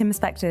food, Tim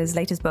Spector's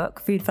latest book,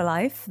 Food for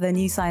Life, The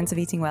New Science of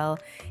Eating Well,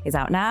 is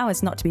out now.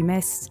 It's not to be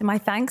missed. My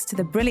thanks to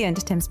the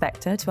brilliant Tim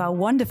Spector, to our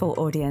wonderful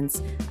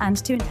audience, and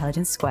to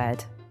Intelligence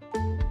Squared.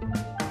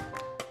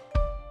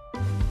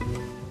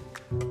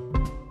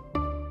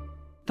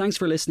 Thanks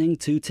for listening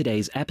to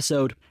today's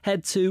episode.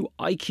 Head to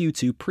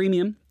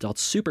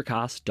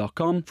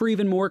iq2premium.supercast.com for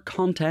even more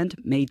content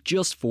made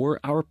just for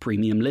our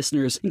premium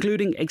listeners,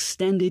 including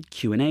extended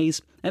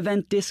Q&As,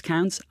 event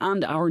discounts,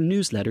 and our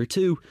newsletter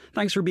too.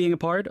 Thanks for being a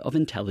part of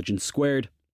Intelligence Squared.